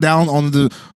locked down on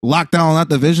that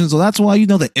division. So that's why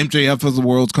the MJF of the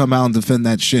world's come out and defend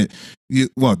that shit.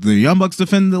 The Young Bucks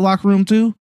defend the locker room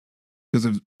too? Because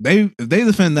if they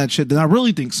defend that shit, then I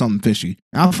really think something fishy.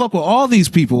 And I fuck with all these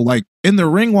people, like in the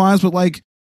ring wise, but like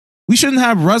we shouldn't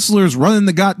have wrestlers running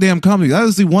the goddamn company. That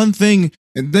is the one thing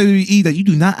in WWE that you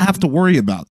do not have to worry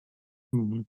about.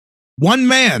 Mm-hmm. One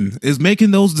man is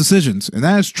making those decisions, and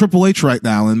that is Triple H right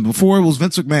now. And before it was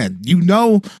Vince McMahon. You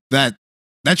know that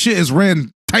shit is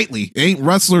ran tightly. It ain't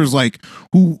wrestlers like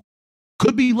who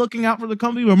could be looking out for the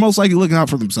company, but most likely looking out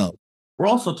for themselves. We're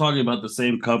also talking about the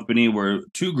same company where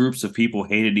two groups of people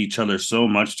hated each other so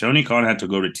much. Tony Khan had to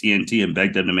go to TNT and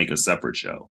beg them to make a separate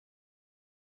show.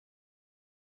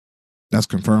 That's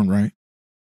confirmed, right?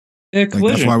 Yeah,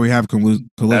 that's why we have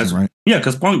collision, right? Yeah,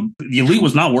 because Punk, the Elite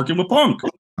was not working with Punk.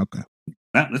 Okay.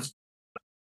 That's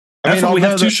why we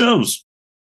have two shows.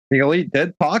 The Elite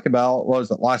did talk about, what was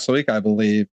it, last week, I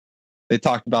believe. They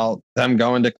talked about them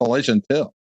going to Collision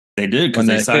too. They did, because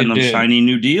they signed them shiny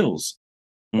new deals.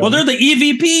 Well, they're the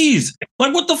EVPs.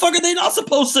 Like, what the fuck are they not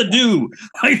supposed to do?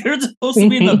 Like, they're supposed to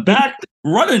be in the back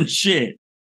running shit.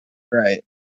 Right.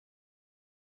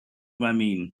 I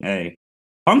mean, hey,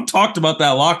 Punk talked about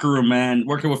that locker room, man,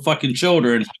 working with fucking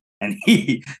children, and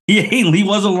he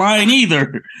wasn't lying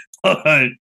either. But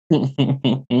I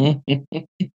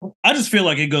just feel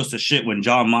like it goes to shit when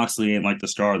Jon Moxley ain't like the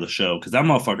star of the show, because that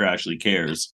motherfucker actually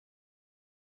cares.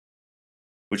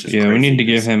 Which is we need to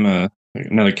give him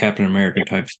another Captain America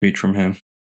type speech from him.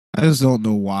 I just don't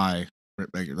know why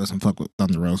Britt Baker doesn't fuck with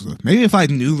Thunder Rosa. Maybe if I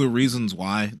knew the reasons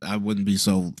why, I wouldn't be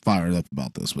so fired up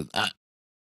about this. But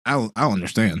I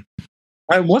understand.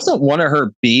 I wasn't one of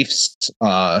her beefs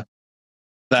that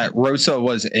Rosa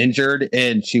was injured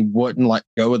and she wouldn't let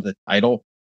go of the title.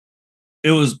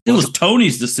 It was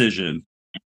Tony's decision.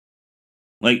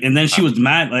 Like, and then she was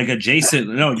mad, like adjacent.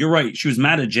 No, you're right. She was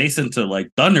mad adjacent to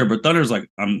like Thunder, but Thunder's like,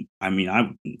 I'm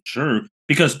sure,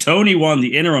 because Tony won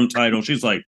the interim title. She's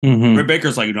like, Britt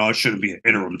Baker's like, no, it shouldn't be an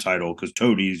interim title because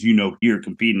Tony's, here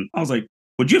competing. I was like,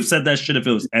 would you have said that shit if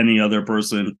it was any other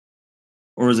person,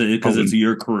 or is it because it's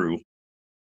your crew?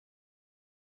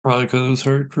 Probably because it was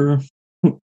her crew.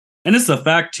 And it's the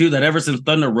fact too that ever since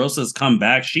Thunder Rosa's come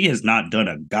back, she has not done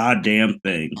a goddamn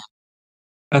thing.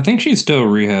 I think she's still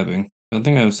rehabbing. I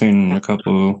think I've seen a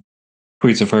couple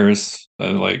tweets of hers,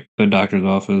 like the doctor's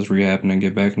office rehabbing and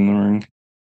get back in the ring.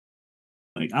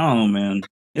 Like, I don't know, man.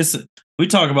 We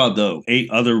talk about the 8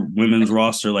 other women's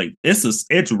roster. Like,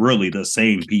 it's really the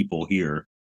same people here.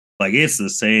 Like, it's the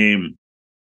same.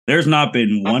 There's not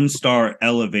been one star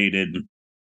elevated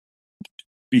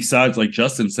besides, like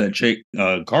Justin said,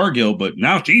 Cargill, but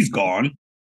now she's gone.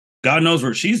 God knows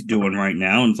what she's doing right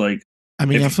now. And it's like, I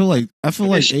mean, I feel like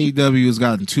AEW has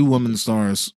gotten 2 women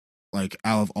stars like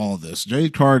out of all of this: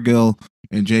 Jade Cargill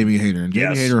and Jamie Hayter. And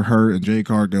Jamie Hayter hurt, and Jade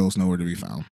Cargill is nowhere to be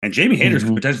found. And Jamie Hayter's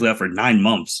potentially out for 9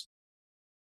 months.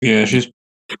 Yeah, she's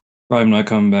probably not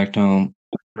coming back till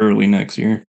early next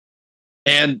year.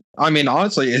 And I mean,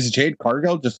 honestly, is Jade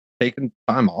Cargill just taking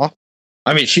time off?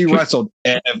 I mean, she wrestled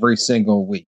every single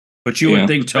week. But you would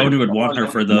think Tony would want her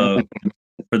for the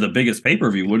biggest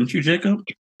pay-per-view, wouldn't you, Jacob?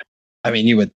 I mean,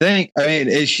 you would think. I mean,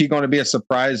 is she going to be a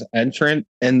surprise entrant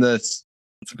in this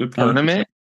tournament?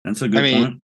 That's a good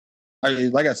point. I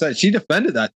mean, like I said, she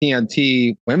defended that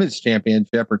TNT Women's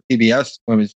Championship or TBS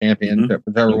Women's Championship,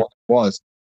 whichever one it was.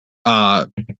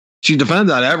 She defended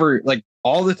that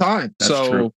all the time.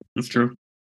 That's true.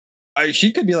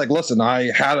 She could be like, listen,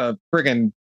 I had a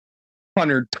friggin'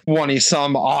 120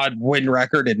 some odd win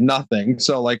record and nothing.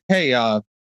 So like, hey,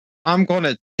 I'm going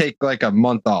to take like a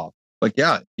month off. Like,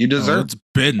 yeah, you deserve. It's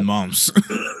been months.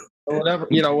 whatever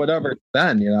it's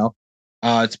been.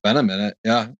 It's been a minute.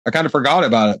 Yeah, I kind of forgot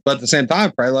about it, but at the same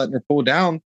time, probably letting her cool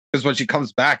down because when she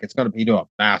comes back, it's going to be to a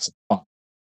massive pump.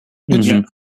 It's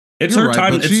her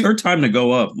time. It's her time to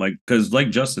go up. Like, because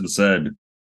like Justin said,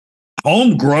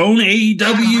 homegrown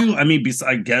AEW. I mean,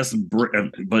 I guess,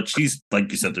 but she's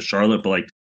like you said, the Charlotte. But like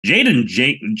Jade and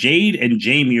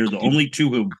Jamie are the only two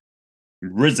who've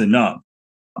risen up.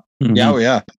 Mhm. Yeah,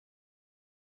 yeah.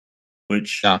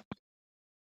 Which Yeah.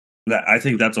 that I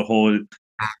think that's a whole.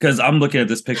 Because I'm looking at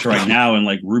this picture right now, and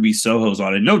like Ruby Soho's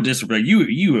on it. No disrespect, you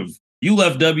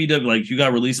left WWE, like you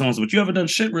got released on, but you haven't done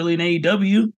shit really in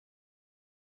AEW.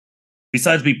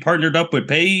 Besides be partnered up with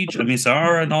Paige, I mean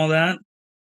Sarah and all that.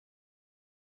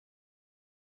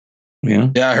 Yeah.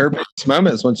 Yeah, her biggest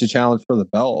moment is when she challenged for the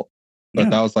belt. But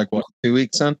that was like, what, 2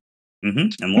 weeks in?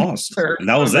 Mm-hmm. And lost. And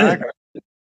that was it.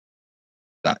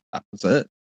 That was it.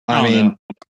 I mean,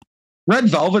 Red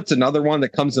Velvet's another one that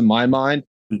comes in my mind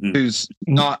who's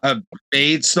not a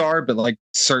made star, but like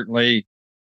certainly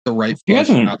the right She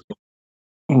hasn't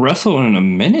wrestled in a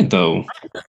minute, though.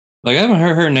 Like, I haven't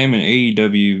heard her name in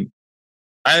AEW.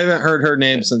 I haven't heard her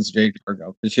name since Jade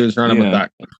Cargill because she was running with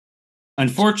that.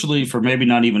 Unfortunately, for maybe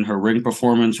not even her ring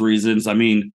performance reasons, I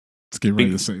mean, let's get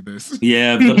ready to say this.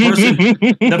 Yeah,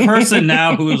 the person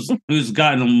now who's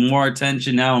gotten more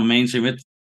attention now in mainstream, it's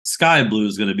Sky Blue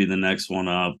is going to be the next one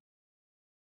up.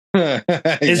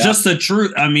 It's just the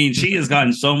truth. I mean, she has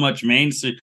gotten so much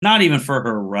mainstream, not even for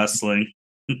her wrestling.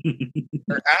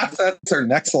 Her assets are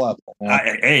next level.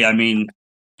 I mean,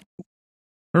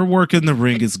 her work in the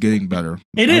ring is getting better.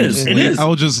 It is.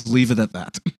 I'll just leave it at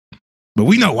that. But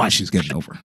we know why she's getting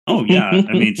over. Oh yeah,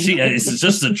 I mean, it's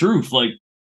just the truth. Like,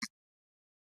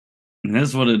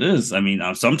 that's what it is. I mean,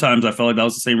 sometimes I felt like that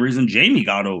was the same reason Jamie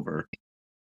got over.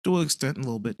 To an extent, a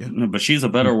little bit, yeah. But she's a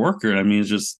better worker. I mean, it's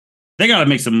just they got to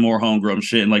make some more homegrown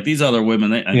shit. And like these other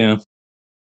women,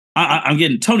 I'm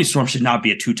getting Toni Storm should not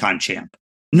be a 2-time champ.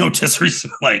 No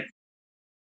disrespect, like,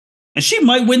 and she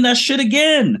might win that shit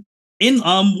again in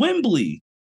Wembley.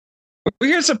 But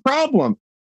here's the problem: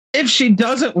 if she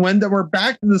doesn't win, then we're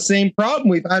back to the same problem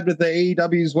we've had with the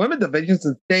AEW's women division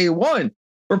since day one.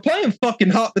 We're playing fucking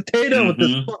hot potato with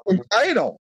this fucking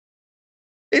title.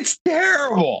 It's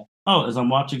terrible. Oh, as I'm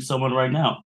watching someone right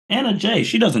now, Anna Jay,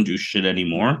 she doesn't do shit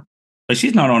anymore. Like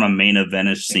she's not on a main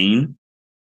eventish scene.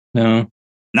 No.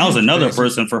 Now's another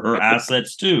person for her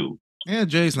assets too. Yeah,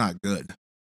 Jay's not good.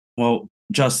 Well,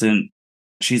 Justin,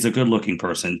 she's a good-looking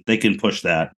person. They can push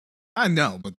that. I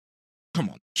know, but come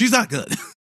on, she's not good.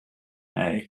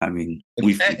 Hey, I mean,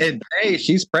 hey,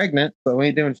 she's pregnant, so we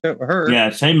ain't doing shit with her. Yeah,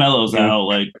 Shea Mello's out.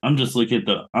 Like, I'm just looking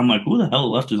at I'm like, who the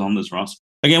hell left is on this roster?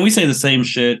 Again, we say the same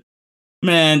shit.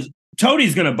 Man,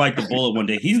 Tony's gonna bite the bullet one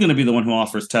day. He's gonna be the one who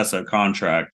offers Tessa a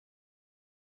contract.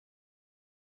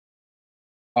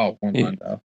 Oh, one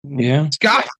though. Yeah.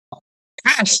 Scott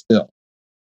cash still.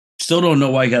 Still don't know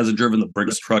why he hasn't driven the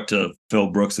Briggs truck to Phil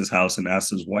Brooks' house and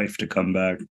asked his wife to come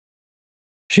back.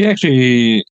 She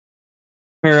actually,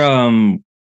 her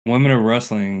Women of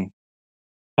Wrestling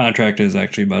contract is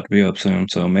actually about to be up soon,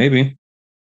 so maybe.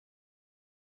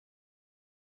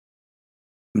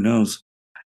 Who knows?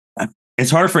 It's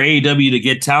hard for AEW to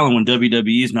get talent when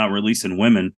WWE is not releasing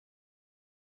women.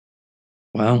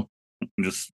 Well, I'm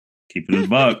just keeping it a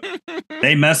buck.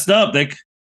 They messed up.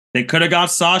 They could have got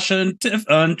Sasha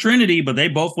and Trinity, but they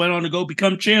both went on to go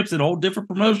become champs in whole different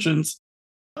promotions.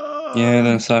 Yeah,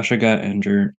 then Sasha got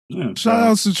injured. Yeah,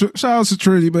 shout out to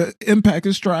Trinity, but Impact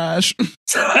is trash.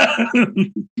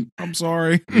 I'm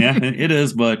sorry. Yeah, it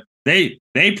is, but they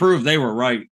proved they were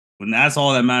right. When that's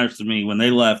all that matters to me. When they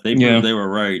left, they proved they were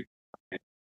right.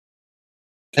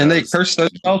 And they cursed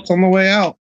those belts on the way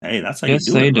out. Hey, that's how you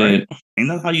do it, right? Ain't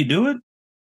that how you do it?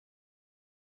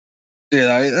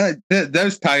 Yeah,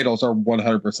 those titles are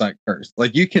 100% cursed.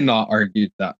 Like, you cannot argue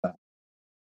that.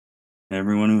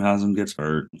 Everyone who has them gets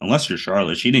hurt. Unless you're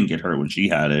Charlotte. She didn't get hurt when she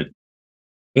had it.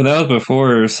 But that was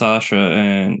before Sasha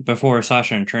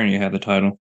and Trinity had the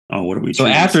title. Oh, what are we? So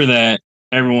after that,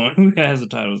 everyone who has the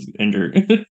title is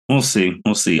injured. We'll see.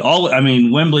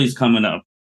 Wembley's coming up,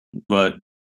 but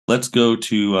let's go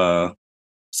to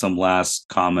some last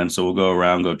comments. So we'll go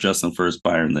around. Go Justin first,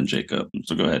 Byron, then Jacob.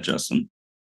 So go ahead, Justin.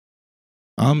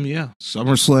 Yeah,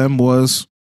 SummerSlam was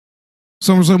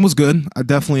good. I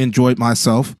definitely enjoyed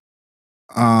myself.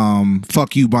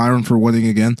 Fuck you, Byron, for winning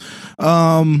again.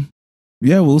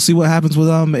 Yeah, we'll see what happens with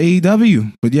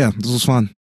AEW. But yeah, this was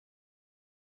fun.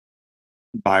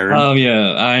 Byron.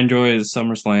 Yeah, I enjoyed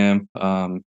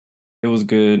SummerSlam. It was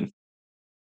good.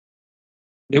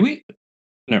 Did we?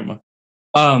 Never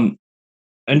mind.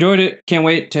 Enjoyed it. Can't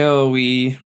wait till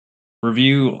we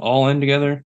review All In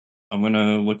together. I'm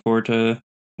gonna look forward to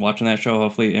watching that show.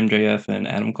 Hopefully, MJF and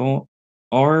Adam Cole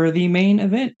are the main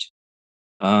event.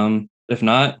 If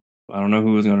not, I don't know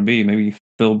who it's gonna be. Maybe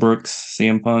Phil Brooks,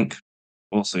 CM Punk.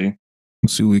 We'll see. We'll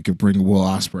see if we can bring Will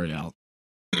Ospreay out.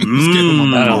 Just get him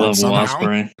on the I card love Will somehow.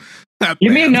 Ospreay. That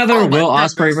Give me man. another Oh my Will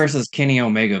Ospreay goodness. versus Kenny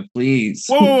Omega, please.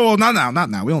 Whoa, not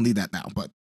now. We don't need that now. But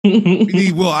we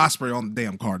need Will Ospreay on the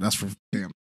damn card. That's for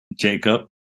damn. Jacob.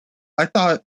 I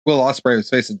thought Will Ospreay was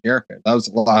facing Jericho. That was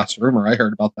the last rumor I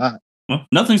heard about that. Well,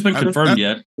 nothing's been confirmed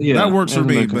yet. Yeah, that works for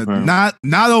hasn't me, been but confirmed.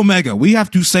 not Omega. We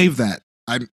have to save that.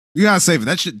 You gotta save it.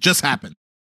 That shit just happened.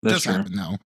 That's Just true. happened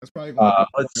now. That's probably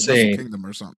Let's Wrestle see. Kingdom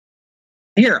or something.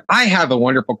 Here, I have a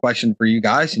wonderful question for you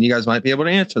guys, and you guys might be able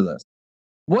to answer this.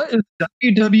 What is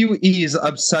WWE's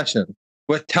obsession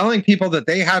with telling people that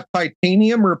they have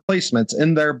titanium replacements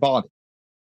in their body?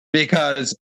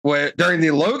 Because during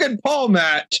the Logan Paul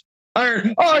match, I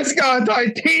heard, oh, he's got a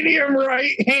titanium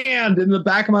right hand in the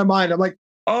back of my mind. I'm like,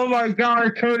 oh my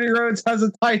God, Cody Rhodes has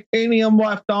a titanium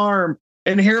left arm.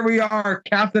 And here we are,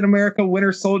 Captain America,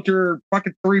 Winter Soldier,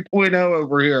 fucking 3.0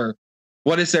 over here.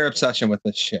 What is their obsession with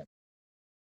this shit?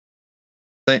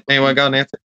 Anyone got an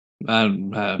answer? I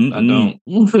don't.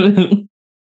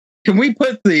 Can we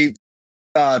put the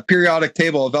periodic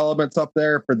table of elements up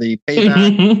there for the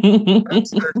payback?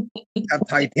 Have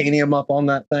titanium up on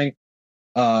that thing.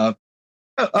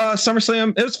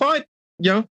 SummerSlam, it was fine.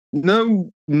 You know,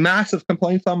 no massive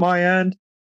complaints on my end.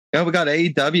 Yeah, we got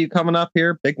AEW coming up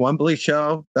here, big Wembley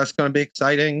show. That's going to be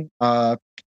exciting. I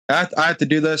have to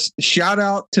do this. Shout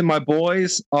out to my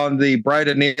boys on the Bright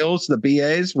and Neils, the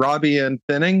BAs, Robbie and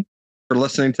Finning, for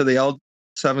listening to the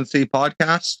L7C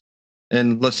podcast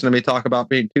and listening to me talk about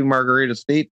being 2 margaritas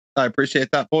deep. I appreciate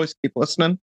that, boys. Keep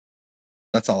listening.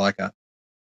 That's all I got.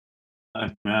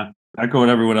 Yeah, I echo what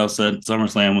everyone else said.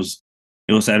 SummerSlam was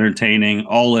entertaining.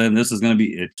 All in. This is going to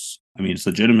be it's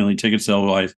legitimately ticket sale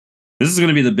wise. This is going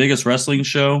to be the biggest wrestling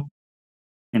show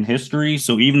in history.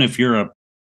 So even if you're a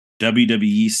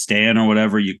WWE stan or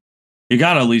whatever, you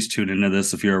got to at least tune into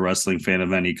this if you're a wrestling fan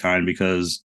of any kind,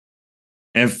 because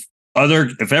if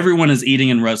everyone is eating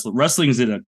in wrestling's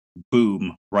in a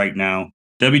boom right now.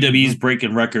 WWE's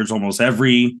breaking records almost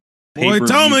every Boy,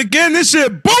 tell me again, this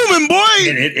shit booming, boy.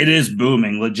 It is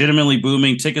booming, legitimately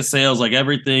booming. Ticket sales, like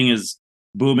everything is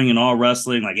booming in all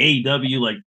wrestling. Like AEW,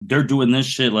 like they're doing this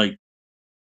shit. Like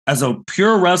as a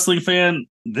pure wrestling fan,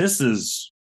 this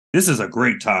is a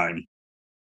great time,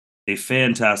 a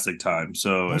fantastic time.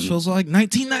 So It feels like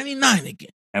 1999 again,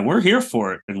 and we're here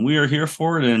for it, and we are here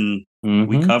for it, and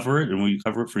we cover it, and we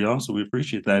cover it for y'all. So we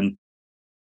appreciate that. And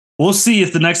we'll see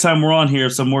if the next time we're on here,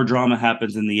 some more drama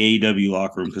happens in the AEW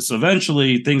locker room, because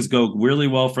eventually things go really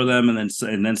well for them, and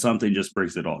then something just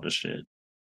brings it all to shit.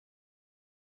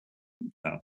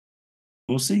 So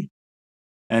we'll see.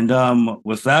 And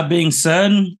with that being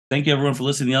said, thank you everyone for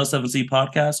listening to the L7C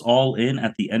podcast. All in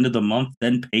at the end of the month,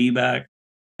 then Payback,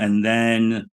 and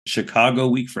then Chicago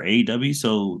week for AEW.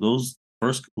 So those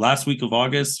last week of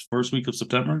August, first week of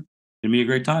September, gonna be a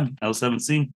great time.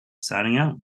 L7C signing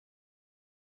out.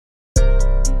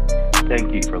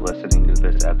 Thank you for listening to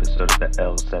this episode of the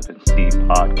L7C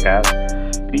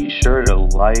podcast. Be sure to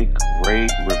like,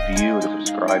 rate, review, and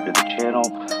subscribe to the channel.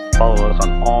 Follow us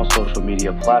on all social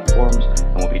media platforms,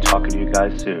 and we'll be talking to you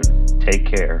guys soon. Take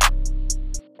care.